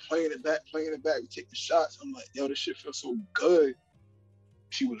just kept playing it back. We take the shots. I'm like, yo, this shit feels so good.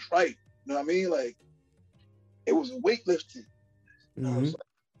 She was right. You know what I mean? Like, it was a weightlifting. Mm-hmm. I was like,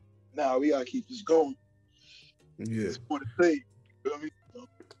 nah, we got to keep this going. Yeah. It's more to say. You know what I mean?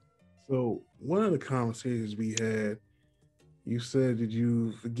 So one of the conversations we had, you said that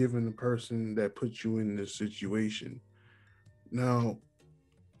you've forgiven the person that put you in this situation. Now,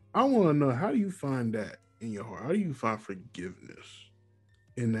 I want to know, how do you find that in your heart? How do you find forgiveness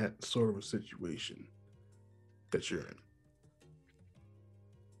in that sort of a situation that you're in?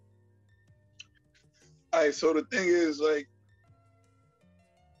 All right, so the thing is, like,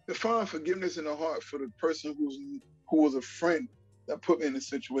 to find forgiveness in the heart for the person who was a friend that put me in a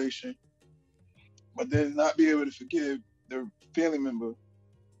situation, but then not be able to forgive their family member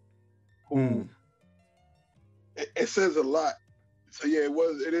who it says a lot. So yeah,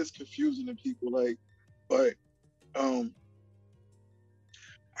 it is confusing to people, like, but I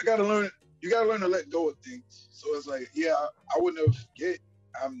gotta learn. You gotta learn to let go of things. So it's like, yeah, I would never forget.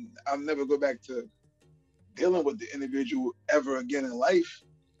 I'll never go back to dealing with the individual ever again in life.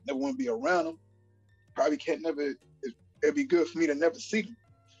 Never want to be around them. Probably can't never. It'd be good for me to never see them.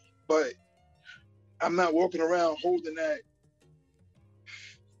 But I'm not walking around holding that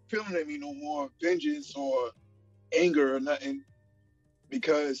feeling at me no more, vengeance or anger or nothing,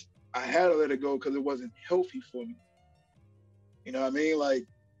 because I had to let it go because it wasn't healthy for me. You know what I mean? Like,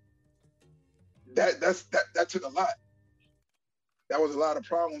 that took a lot. That was a lot of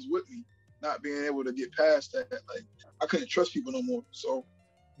problems with me, not being able to get past that. Like, I couldn't trust people no more. So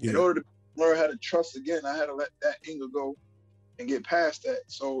in order to learn how to trust again, I had to let that anger go and get past that.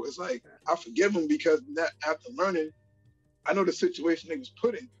 So it's like, I forgive them because after learning, I know the situation they was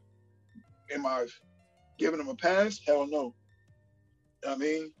put in. Am I giving them a pass? Hell no. You know what I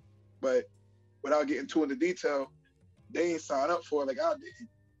mean? But without getting too into detail, they ain't sign up for it like I did.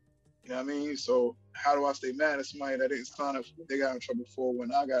 You know what I mean? So how do I stay mad at somebody that didn't sign up for what they got in trouble for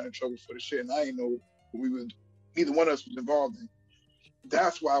when I got in trouble for the shit and I didn't know neither one of us was involved in?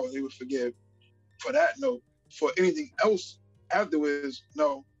 That's why I was able to forgive for that note. For anything else afterwards,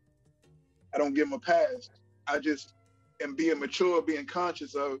 no, I don't give them a pass. I just am being mature, being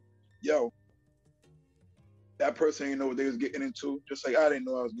conscious of, yo, that person didn't know what they was getting into, just like I didn't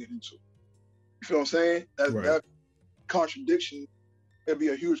know I was getting into. You feel what I'm saying? That contradiction, it'd be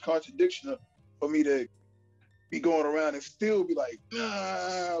a huge contradiction for me to be going around and still be like,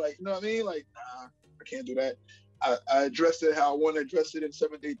 nah, like, you know what I mean? Like, nah, I can't do that. I addressed it how I want to address it in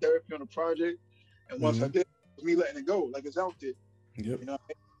 7-day therapy on a project. And once I did, it was me letting it go, like it's out there. Yep. You know what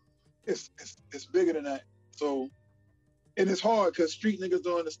I mean? It's bigger than that. So, and it's hard because street niggas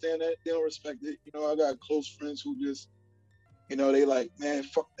don't understand that. They don't respect it. You know, I got close friends who just, you know, they like, man,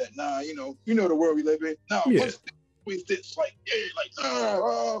 fuck that. Nah, you know the world we live in. Nah, what's this? Like, yeah, like,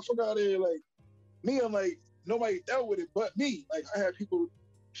 nah, fuck out of here. Like, me, I'm like, nobody dealt with it but me. Like, I had people,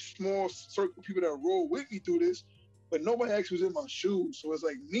 small circle of people that roll with me through this, but nobody actually was in my shoes. So it's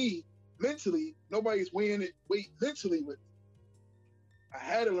like me, mentally, nobody's weighing it mentally with me. I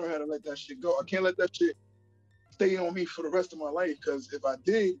had to learn how to let that shit go. I can't let that shit stay on me for the rest of my life, because if I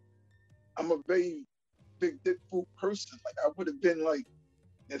did, I'm a very big dick fool person. Like, I would have been like,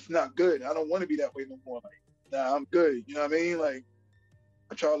 it's not good. I don't want to be that way no more. Like, nah, I'm good. You know what I mean? Like,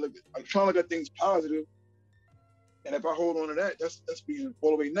 I'm trying to look at things positive. And if I hold on to that, that's being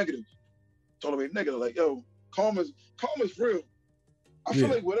all the way negative. It's all the way negative. Like, yo, karma's real. I feel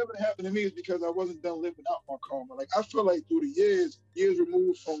like whatever happened to me is because I wasn't done living out my karma. Like, I feel like through the years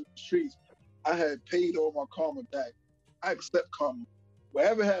removed from the streets, I had paid all my karma back. I accept karma.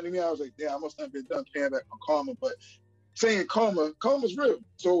 Whatever happened to me, I was like, damn, I must not have been done paying back my karma. But saying karma's real.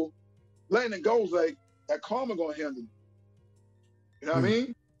 So letting it go is like, that karma gonna handle it. You know what I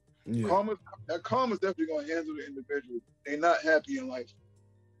mean? Yeah. That karma's definitely gonna handle the individual. They're not happy in life.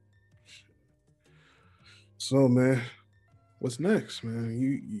 So, man, what's next, man?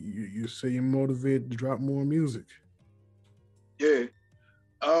 You say you're motivated to drop more music. Yeah.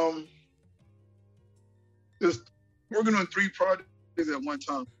 Just working on 3 projects at one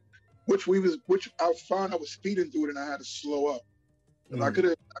time, which I found I was speeding through it, and I had to slow up. I could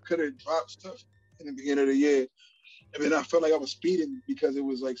have dropped stuff in the beginning of the year. And then I felt like I was speeding because it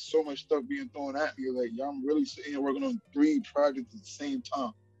was like so much stuff being thrown at me. Like, y'all, I'm really sitting here working on 3 projects at the same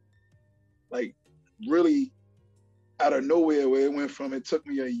time. Like, really out of nowhere, where it went from, it took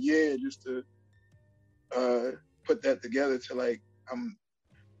me a year just to put that together to, like, I'm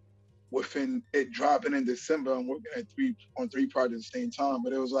within it dropping in December, I'm working on 3 projects at the same time.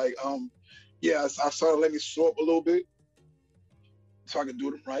 But it was like, I started letting me slow up a little bit so I can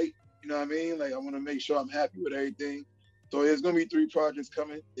do them right. You know what I mean? Like, I want to make sure I'm happy with everything. So there's going to be 3 projects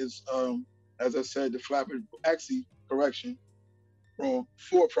coming. It's, as I said, the Flatbush, actually, correction, wrong,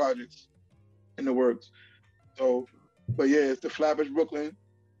 4 projects in the works. So, but yeah, it's the Flatbush, Brooklyn.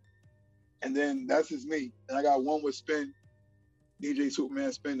 And then that's just me. And I got one with Spin, DJ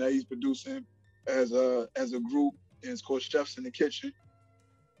Superman Spin, that he's producing as a group. And it's called Chefs in the Kitchen.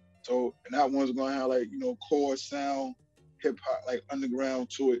 So, and that one's going to have, like, you know, core sound, hip hop, like underground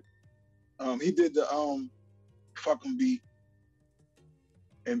to it. He did the fucking beat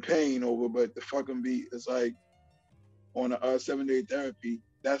and Pain over, but the fucking beat is like on a 7-day therapy.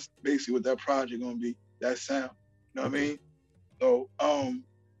 That's basically what that project gonna be. That sound, you know what I mean? So,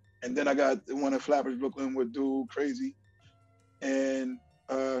 and then I got the one in Flatbush, Brooklyn with Dude Crazy and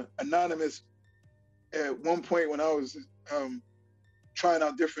Anonymous. At one point when I was trying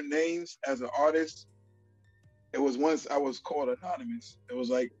out different names as an artist, it was once I was called Anonymous. It was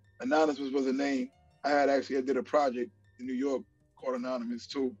like, Anonymous was a name. I did a project in New York called Anonymous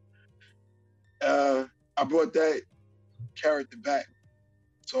too. I brought that character back.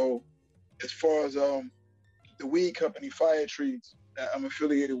 So as far as the weed company Fire Trees that I'm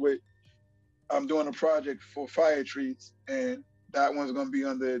affiliated with, I'm doing a project for Fire Trees, and that one's gonna be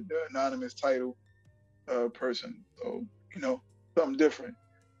under the Anonymous title person. So, you know, something different.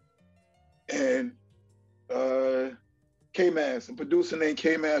 And K-Mass, a producer named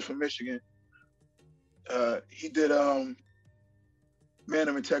K-Mass from Michigan. He did Man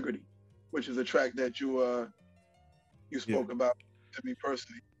of Integrity, which is a track that you spoke about to me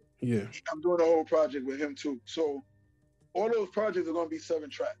personally. Yeah. I'm doing a whole project with him too. So all those projects are gonna be 7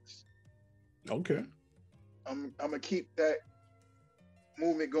 tracks. Okay. I'm gonna keep that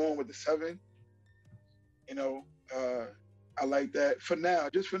movement going with the 7. You know, I like that for now,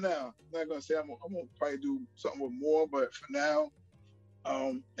 just for now. I'm not gonna say I'm gonna probably do something with more, but for now.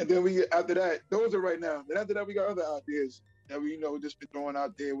 And then after that, those are right now. Then after that, we got other ideas that we, you know, just been throwing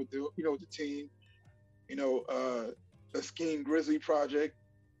out there with the, you know, with the team. You know, the Scheme Grizzly project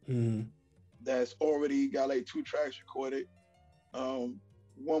that's already got like 2 tracks recorded.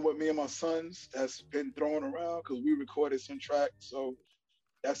 One with me and my sons that's been thrown around because we recorded some tracks, so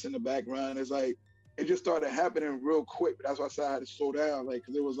that's in the background. It's like, it just started happening real quick, but that's why I said I had to slow down, like,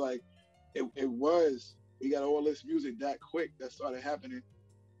 because it was like, we got all this music that quick that started happening.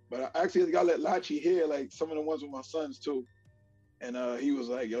 But I actually got to let Lachi hear, like, some of the ones with my sons too. And he was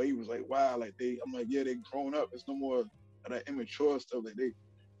like, wow, like, I'm like, yeah, they grown up. It's no more of that immature stuff. Like,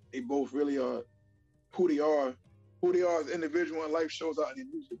 they both really are who they are as individuals, and life shows out in their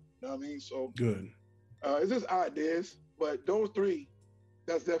music. You know what I mean? So good. It's just ideas, but those 3,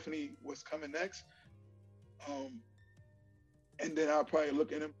 that's definitely what's coming next. And then I'll probably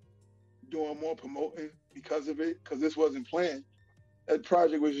look at him doing more promoting because of it, because this wasn't planned. That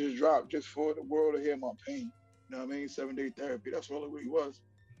project was just dropped just for the world to hear my pain. You know what I mean? 7-day therapy. That's all it really was.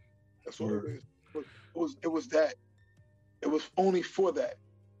 That's all it is. it was that. It was only for that.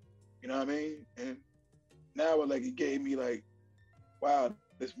 You know what I mean? And now it gave me like, wow,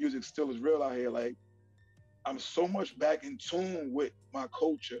 this music still is real out here. Like, I'm so much back in tune with my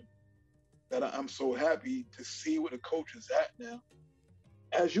culture that I'm so happy to see where the culture's at now.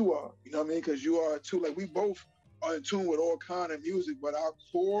 As you are, you know what I mean? Because you are too. Like, we both are in tune with all kind of music, but our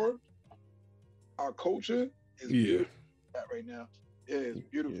core, our culture is beautiful right now. Yeah, it's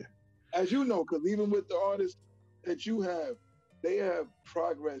beautiful. Yeah. As you know, because even with the artists that you have, they have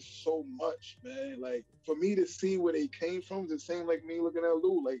progressed so much, man. Like, for me to see where they came from, it's the same like me looking at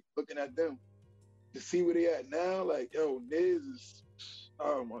Lou, like looking at them. To see where they at now, like, yo, Niz is,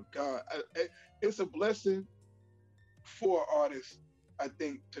 oh my God. It's a blessing for artists, I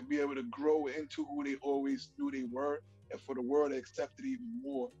think, to be able to grow into who they always knew they were, and for the world to accept it even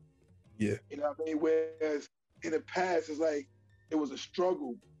more. Yeah. You know what I mean? Whereas in the past, it's like, it was a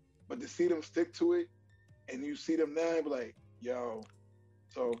struggle, but to see them stick to it, and you see them now, be like, yo,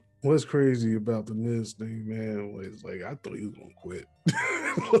 so. What's crazy about the Niz thing, man, was like, I thought he was gonna quit.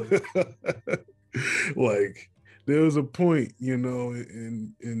 Like, there was a point, you know,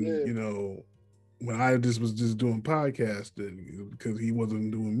 in you know, when I was just doing podcasting because he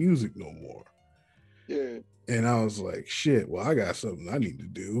wasn't doing music no more. Yeah. And I was like, shit, well, I got something I need to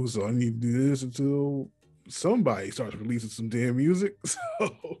do. So I need to do this until somebody starts releasing some damn music.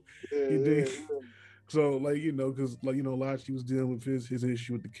 So he did. So, like, you know, because, like, you know, Lachi was dealing with his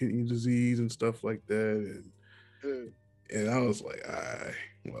issue with the kidney disease and stuff like that. And I was like,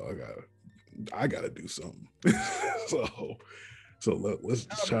 I gotta do something. so let's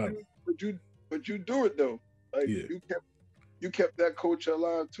try. But you do it though. Like, you kept that culture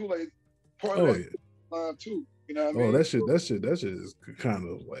alive too. Like, part of that alive too. You know what I mean? That shit is kind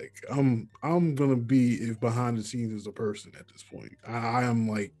of like, I'm gonna be if behind the scenes as a person at this point. I am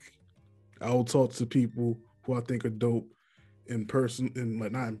like, I'll talk to people who I think are dope in person, and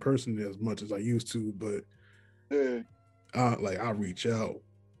like not in person as much as I used to, but like I reach out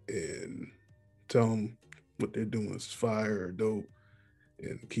and tell them what they're doing is fire or dope,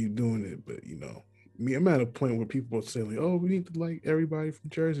 and keep doing it. But you know, me, I'm at a point where people are saying like, "Oh, we need to like everybody from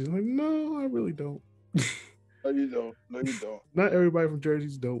Jersey." I'm like, no, I really don't. No, you don't. Not everybody from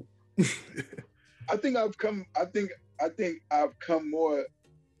Jersey's dope. I think I've come more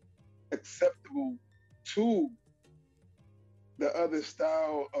acceptable to the other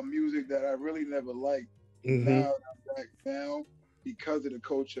style of music that I really never liked. Mm-hmm. Now I'm back now because of the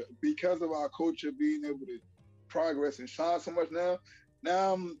culture, because of our culture being able to progress and shine so much now.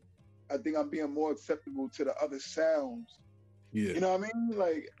 Now I think I'm being more acceptable to the other sounds. Yeah. You know what I mean?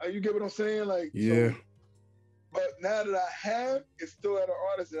 Like, you get what I'm saying? Like, yeah. So, but now that I have, it's still at an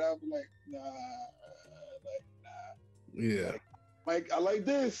artist that I'll be like, nah. Yeah. Like, I like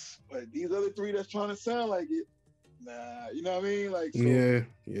this, but these other three that's trying to sound like it, nah. You know what I mean? Like, so,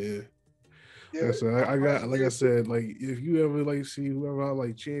 yeah. So I got, like I said, like, if you ever like see whoever I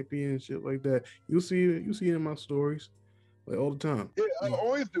like champion and shit like that, you'll see it in my stories, like, all the time. Yeah, I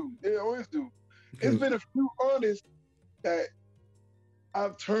always do. It's been a few artists that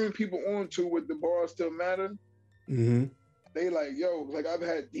I've turned people on to with The Bar Still Matter. Mm-hmm. They like, yo, like, I've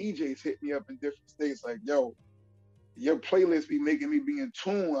had DJs hit me up in different states, like, yo, your playlist be making me be in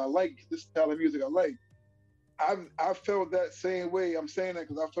tune. I like this style of music. I like. I felt that same way. I'm saying that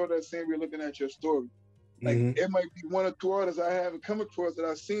because I felt that same way looking at your story. Like, it might be one or two artists I haven't come across that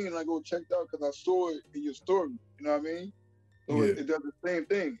I've seen and I go checked out because I saw it in your story. You know what I mean? So it does the same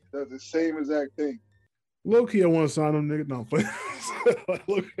thing. It does the same exact thing. Low key, I want to sign them, nigga. No, but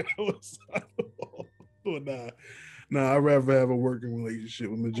look, I want to sign them. But nah, I'd rather have a working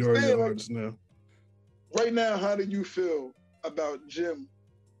relationship with majority of artists now. Right now, how do you feel about Jim,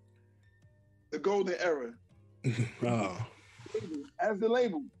 the golden era? As the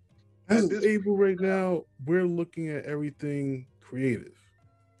label. As the label right now, we're looking at everything creative,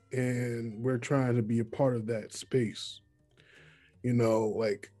 and we're trying to be a part of that space. You know,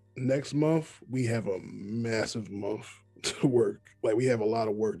 like, next month, we have a massive month to work. Like, we have a lot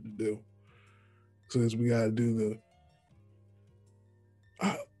of work to do. Since we got to do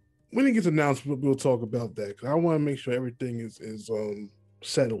when it gets announced, we'll talk about that. Cause I want to make sure everything is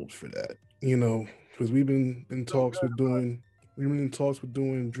settled for that. You know, because we've been in talks with doing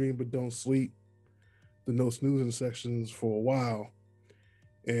Dream But Don't Sleep, the No Snoozing sections for a while,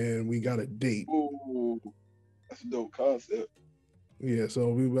 and we got a date. Ooh, that's a dope concept. Yeah, so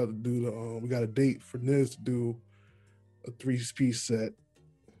we about to do we got a date for Niz to do a 3-piece set.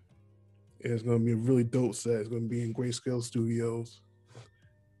 And it's gonna be a really dope set. It's gonna be in Grayscale Studios.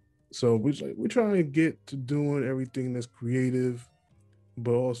 So we're trying to get to doing everything that's creative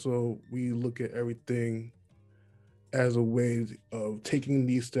but also we look at everything as a way of taking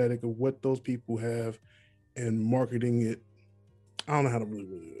the aesthetic of what those people have and marketing it. I don't know how to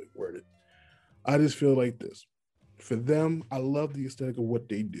really word it. I just feel like this. For them, I love the aesthetic of what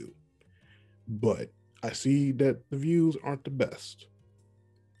they do, but I see that the views aren't the best.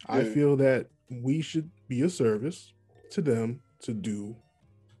 I feel that we should be a service to them to do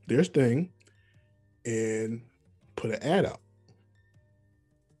their thing and put an ad out.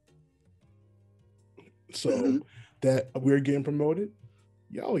 So that we're getting promoted,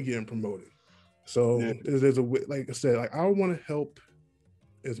 y'all are getting promoted. So there's a way, like I said, like I want to help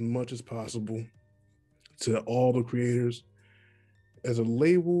as much as possible to all the creators. As a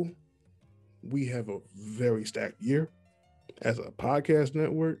label, we have a very stacked year. As a podcast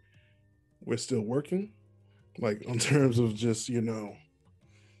network, we're still working, like in terms of just, you know,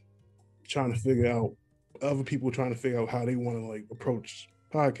 trying to figure out, other people trying to figure out how they want to like approach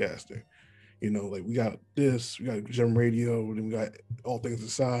podcasting. You know, like we got Gem Radio, then we got All Things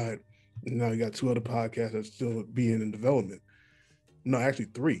Aside, and now we got 2 other podcasts that's still being in development. No, actually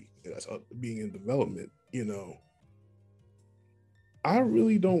 3 that's being in development. You know, I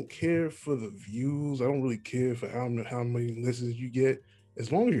really don't care for the views. I don't really care for how many listens you get,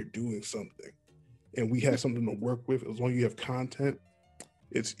 as long as you're doing something and we have something to work with. As long as you have content,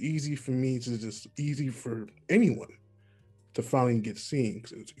 it's easy for me to just easy for anyone to finally get seen.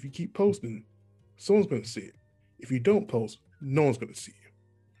 Because if you keep posting, someone's going to see it. If you don't post, no one's going to see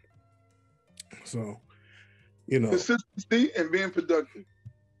you. So, you know, consistency and being productive.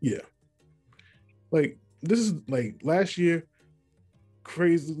 Yeah. Like this is like last year,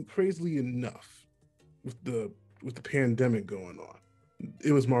 crazily enough, with the pandemic going on,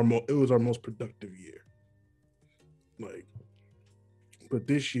 it was our most productive year. Like, but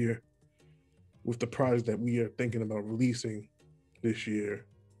this year, with the project that we are thinking about releasing this year,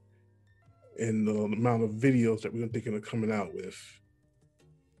 and the amount of videos that we're thinking of coming out with,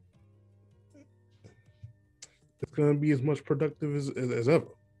 it's going to be as much productive as ever.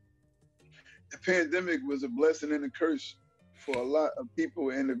 The pandemic was a blessing and a curse for a lot of people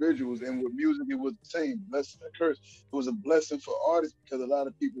and individuals, and with music it was the same, blessing and curse. It was a blessing for artists because a lot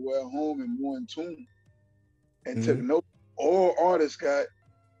of people were at home and more in tune and took note. All artists got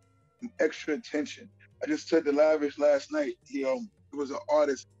extra attention. I just took the Lavish last night. It was an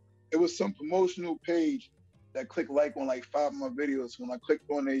artist. It was some promotional page that clicked like on like 5 of my videos. When I clicked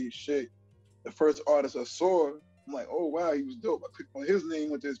on their shit, the first artist I saw, I'm like, oh wow, he was dope. I clicked on his name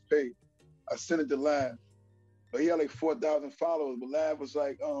with his page. I sent it to Lav. But he had like 4,000 followers. But Lav was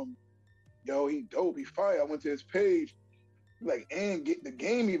like, yo, he dope, he fire. I went to his page, like, and get the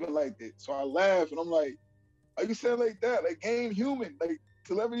game even liked it. So I laughed and I'm like, are you saying like that? Like, game human. Like,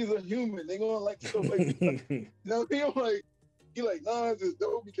 celebrities are human. They gonna like stuff like that. You know what I mean? I'm like, he like, nah, it's just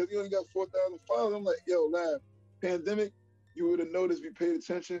dope because he only got 4,000 followers. I'm like, yo, Lav, pandemic, you would have noticed, we paid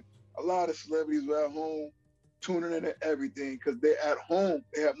attention. A lot of celebrities were at home tuning in to everything because they're at home.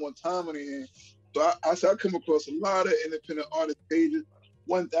 They have more time on their hands. So I come across a lot of independent artist pages,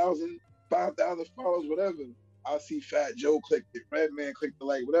 1,000, 5,000 followers, whatever. I see Fat Joe clicked it, Redman clicked the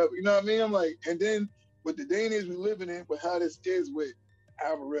like, whatever. You know what I mean? I'm like, and then with the day and age we living in, with how this is with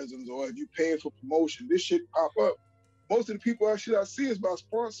algorithms, or if you paying for promotion, this shit pop up. Most of the people I see is by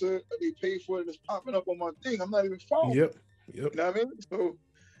sponsor, they pay for it, it's popping up on my thing. I'm not even following. Yep. You know what I mean? So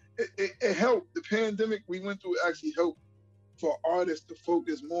it helped. The pandemic we went through actually helped for artists to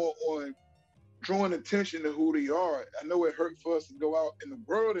focus more on drawing attention to who they are. I know it hurt for us to go out in the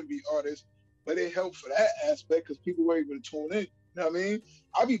world and be artists, but it helped for that aspect because people were able to tune in. You know what I mean?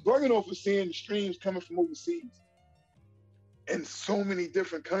 I be bugging off of seeing the streams coming from overseas in so many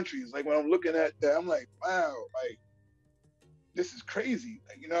different countries. Like when I'm looking at that, I'm like, wow, like this is crazy.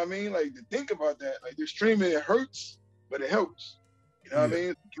 Like, you know what I mean? Like to think about that, like the streaming, it hurts, but it helps. You know what I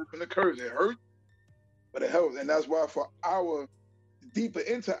mean? Keeping the curves, it hurts, but it helps. And that's why for our deeper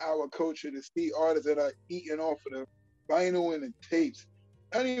into our culture to see artists that are eating off of the vinyl and the tapes.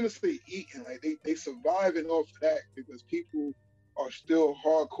 I don't even say eating, like they surviving off of that because people are still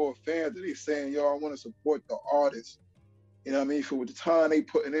hardcore fans that they saying, yo, I want to support the artist. You know what I mean? For the time they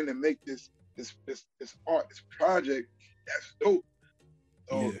putting in to make this art, this project, that's dope.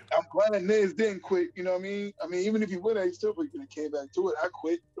 So I'm glad Nez didn't quit, you know what I mean? I mean, even if he would have, he still probably could have came back to it. I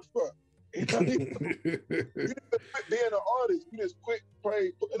quit. The fuck? You know what I mean? You never quit being an artist. You just quit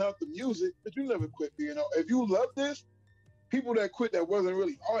probably putting out the music, but you never quit being an. If you love this, people that quit that wasn't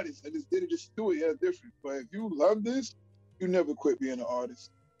really artists, that just did it just to do it, yeah, different. But if you love this, you never quit being an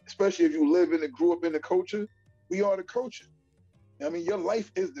artist. Especially if you live in and grew up in the culture. We are the culture. I mean, your life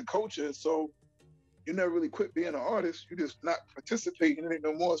is the culture. So you never really quit being an artist. You just not participating in it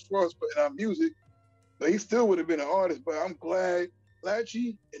no more as far as putting out music. But he still would have been an artist. But I'm glad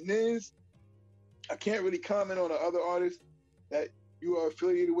Latchy and Niz, I can't really comment on the other artists that you are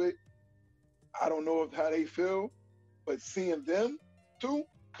affiliated with. I don't know how they feel, but seeing them too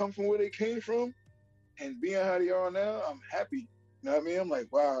come from where they came from and being how they are now, I'm happy. You know what I mean? I'm like,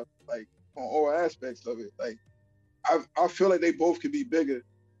 wow, like on all aspects of it. Like I feel like they both could be bigger.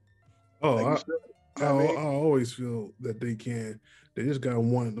 Oh, like, I always feel that they can. They just gotta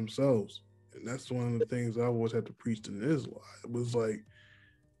want it themselves. And that's one of the things I always had to preach to this lot. It was like,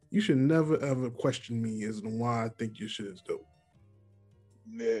 you should never ever question me as to why I think your shit is dope.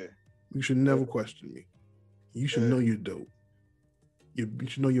 Yeah. You should never question me. You should know you're dope. You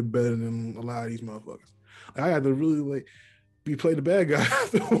should know you're better than a lot of these motherfuckers. I had to really play the bad guy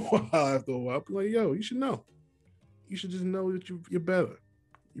after a while. I'm like, yo, you should know. You should just know that you're better.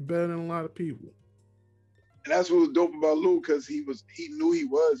 You're better than a lot of people. And that's what was dope about Lou, because he knew he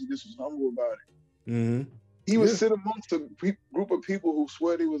was. He just was humble about it. Mm-hmm. He would sit amongst a group of people who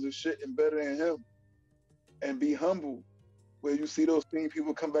swear they was a shit and better than him, and be humble. Where you see those same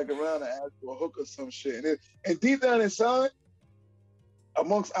people come back around and ask for a hook or some shit, and deep down inside,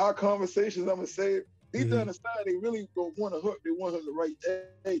 amongst our conversations, I'm gonna say it. Deep down inside, they really don't want a hook. They want him to write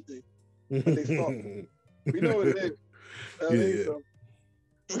anything. But they stop. We know what it is.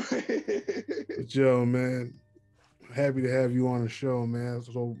 But yo, man, happy to have you on the show, man.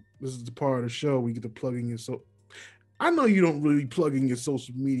 So this is the part of the show we get to plug in your I know you don't really plug in your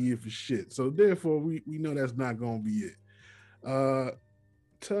social media for shit, so therefore we know that's not gonna be it.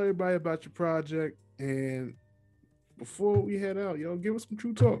 Tell everybody about your project, and before we head out, yo, give us some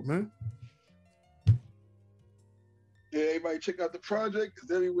true talk, man. Yeah, everybody check out the project.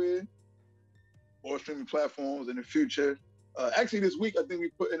 It's everywhere. All streaming platforms in the future. Actually, this week I think we're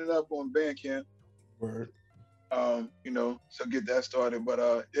putting it up on Bandcamp. Word. So get that started.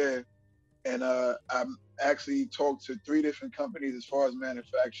 But yeah, and I'm actually talked to 3 different companies as far as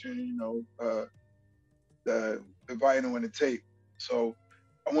manufacturing. The vinyl and the tape. So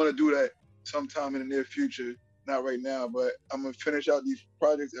I want to do that sometime in the near future. Not right now, but I'm gonna finish out these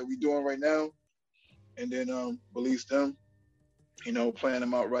projects that we're doing right now, and then release them. Plan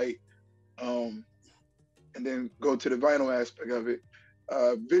them out right. And then go to the vinyl aspect of it.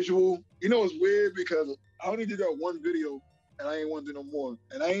 Visual, it's weird because I only did that one video and I ain't want to do no more.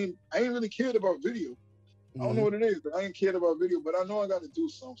 And I ain't really cared about video. I don't know what it is, but I ain't cared about video, but I know I got to do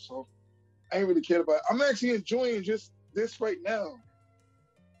something. So I ain't really cared about it. I'm actually enjoying just this right now.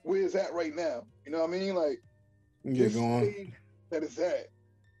 Where it's at right now. You know what I mean? Like, get going. That it's at.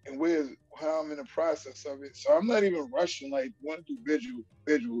 And how I'm in the process of it. So I'm not even rushing, want to do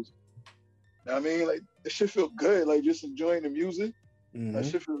visuals. You know what I mean? Like, this shit feel good. Like, just enjoying the music. Mm-hmm. That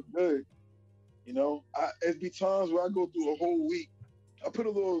shit feels good. It's be times where I go through a whole week. I put a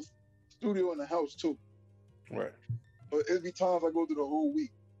little studio in the house, too. Right. But it be times I go through the whole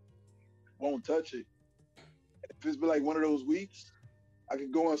week. Won't touch it. If it's been like one of those weeks, I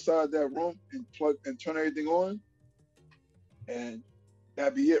can go inside that room and plug and turn everything on. And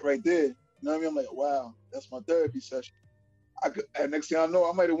that'd be it right there. You know what I mean? I'm like, wow, that's my therapy session. And next thing I know,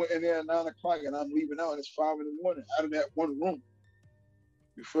 I might have went in there at 9 o'clock and I'm leaving out and it's 5 in the morning out of that one room.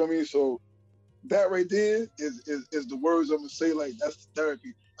 You feel me? So that right there is the words I'm gonna say, like, that's the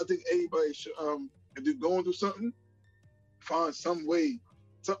therapy. I think everybody should, if you're going through something, find some way,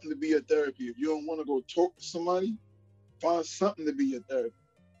 something to be your therapy. If you don't want to go talk to somebody, find something to be your therapy.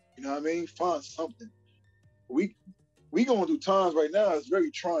 You know what I mean? Find something. We going through times right now, it's very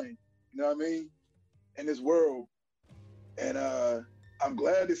trying, you know what I mean? In this world. And I'm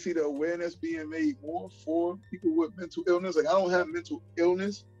glad to see the awareness being made more for people with mental illness. Like, I don't have mental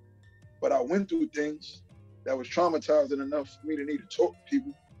illness, but I went through things that was traumatizing enough for me to need to talk to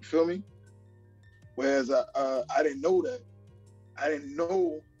people. You feel me? Whereas I didn't know that. I didn't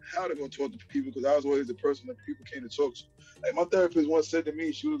know how to go talk to people because I was always the person that people came to talk to. Like, my therapist once said to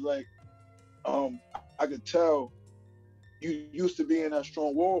me, she was like, I could tell you used to be in that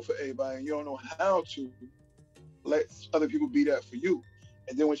strong wall for everybody and you don't know how to let other people be that for you.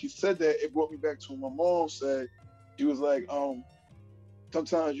 And then when she said that, it brought me back to what my mom said. She was like,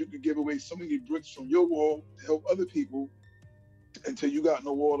 sometimes you could give away so many bricks from your wall to help other people until you got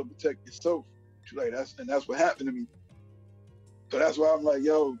no wall to protect yourself. She's like, that's what happened to me. So that's why I'm like,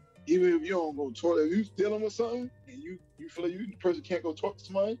 yo, even if you don't go talk, if you dealing with something and you feel like the person can't go talk to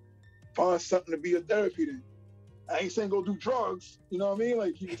somebody, find something to be a therapy then. I ain't saying go do drugs, you know what I mean?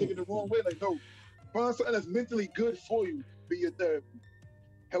 Like, you take it the wrong way. Like, no, find something that's mentally good for you, be your therapy,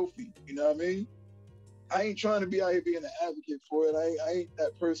 healthy, you know what I mean? I ain't trying to be out here being an advocate for it. I ain't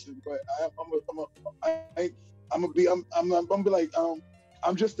that person, but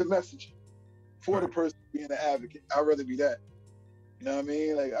I'm just the messenger for the person being an advocate. I'd rather be that. You know what I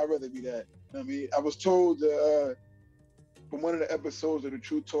mean? Like, I'd rather be that. You know what I mean? I was told from one of the episodes of the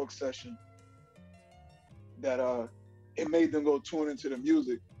True Talk session that it made them go tune into the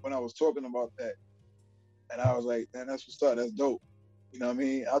music when I was talking about that. And I was like, man, that's what's up. That's dope. You know what I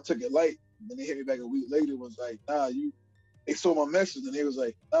mean? I took it light. And then they hit me back a week later, was like, nah, they saw my message and they was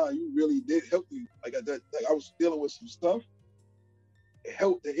like, nah, you really did help me. Like I was dealing with some stuff. It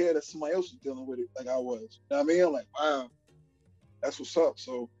helped to hear that somebody else was dealing with it like I was. You know what I mean? I'm like, wow, that's what's up.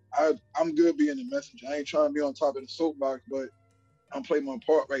 So I'm good being the messenger. I ain't trying to be on top of the soapbox, but I'm playing my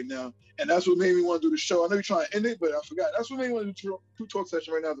part right now. And that's what made me want to do the show. I know you're trying to end it, but I forgot. That's what made me want to do True Talk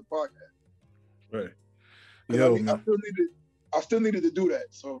session right now, the podcast. Right. Yo, I mean, I still needed to do that.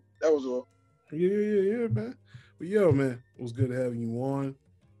 So that was all. Yeah, man. But yo, man, it was good having you on.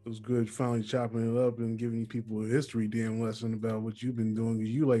 It was good finally chopping it up and giving people a history damn lesson about what you've been doing.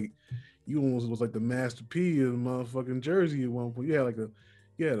 Because you almost was like the Master P of motherfucking Jersey at one point. You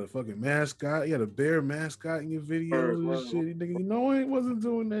had a fucking mascot. You had a bear mascot in your videos and shit. Nigga, you know I wasn't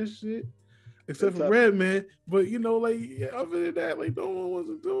doing that shit. Except for Redman. But other than that, like no one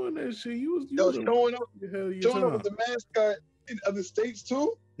wasn't doing that shit. You was showing up with the mascot in other states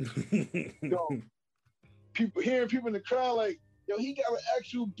too. Hearing people in the crowd like, yo, he got an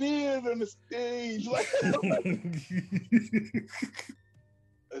actual beard on the stage. Like,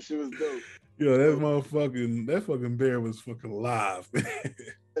 that shit was dope. Yo, that fucking bear was fucking live, man.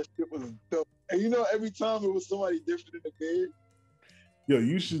 That shit was dope. And every time it was somebody different in the beard. Yo,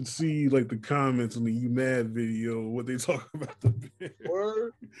 you should see like the comments on the You Mad video, what they talk about the bear.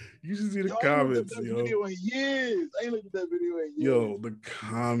 Word. You should see the comments, yo. Video in years. I ain't looked at that video in years. Yo, the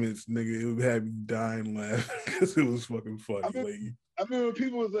comments, nigga, it would have me dying laughing because it was fucking funny. I remember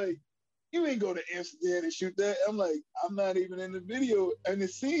people was like, you ain't go to Amsterdam and shoot that. I'm like, I'm not even in the video and the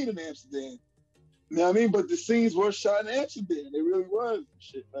scene in Amsterdam. You know what I mean? But the scenes were shot in Amsterdam. They really was.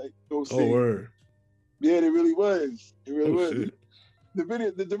 Shit, like those scenes. Oh, word. Yeah, they really was. It really was. Shit.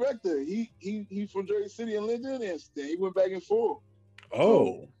 The director, he's from Jersey City and lived in Amsterdam. He went back and forth.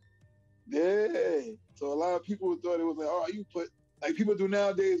 Oh. Yeah. So a lot of people thought it was like, oh, you put, like people do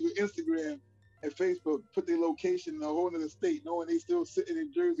nowadays with Instagram and Facebook, put their location in a whole other state, knowing they still sitting in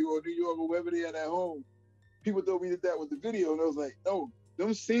Jersey or New York or wherever they at home. People thought we did that with the video, and I was like, no,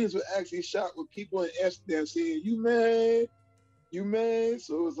 them scenes were actually shot with people in Amsterdam saying, you man.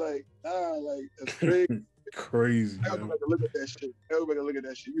 So it was like, nah, like, that's crazy. Crazy. Everybody look at that shit.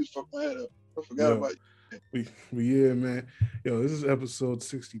 You just fucked my head up. I forgot about you. Yeah, man. Yo, this is episode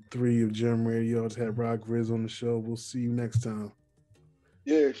 63 of Gem Radio. I just had Rock Riz on the show. We'll see you next time.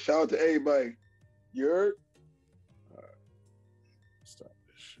 Yeah, shout out to everybody. You heard? All right. Stop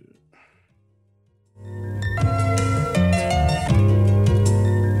this shit.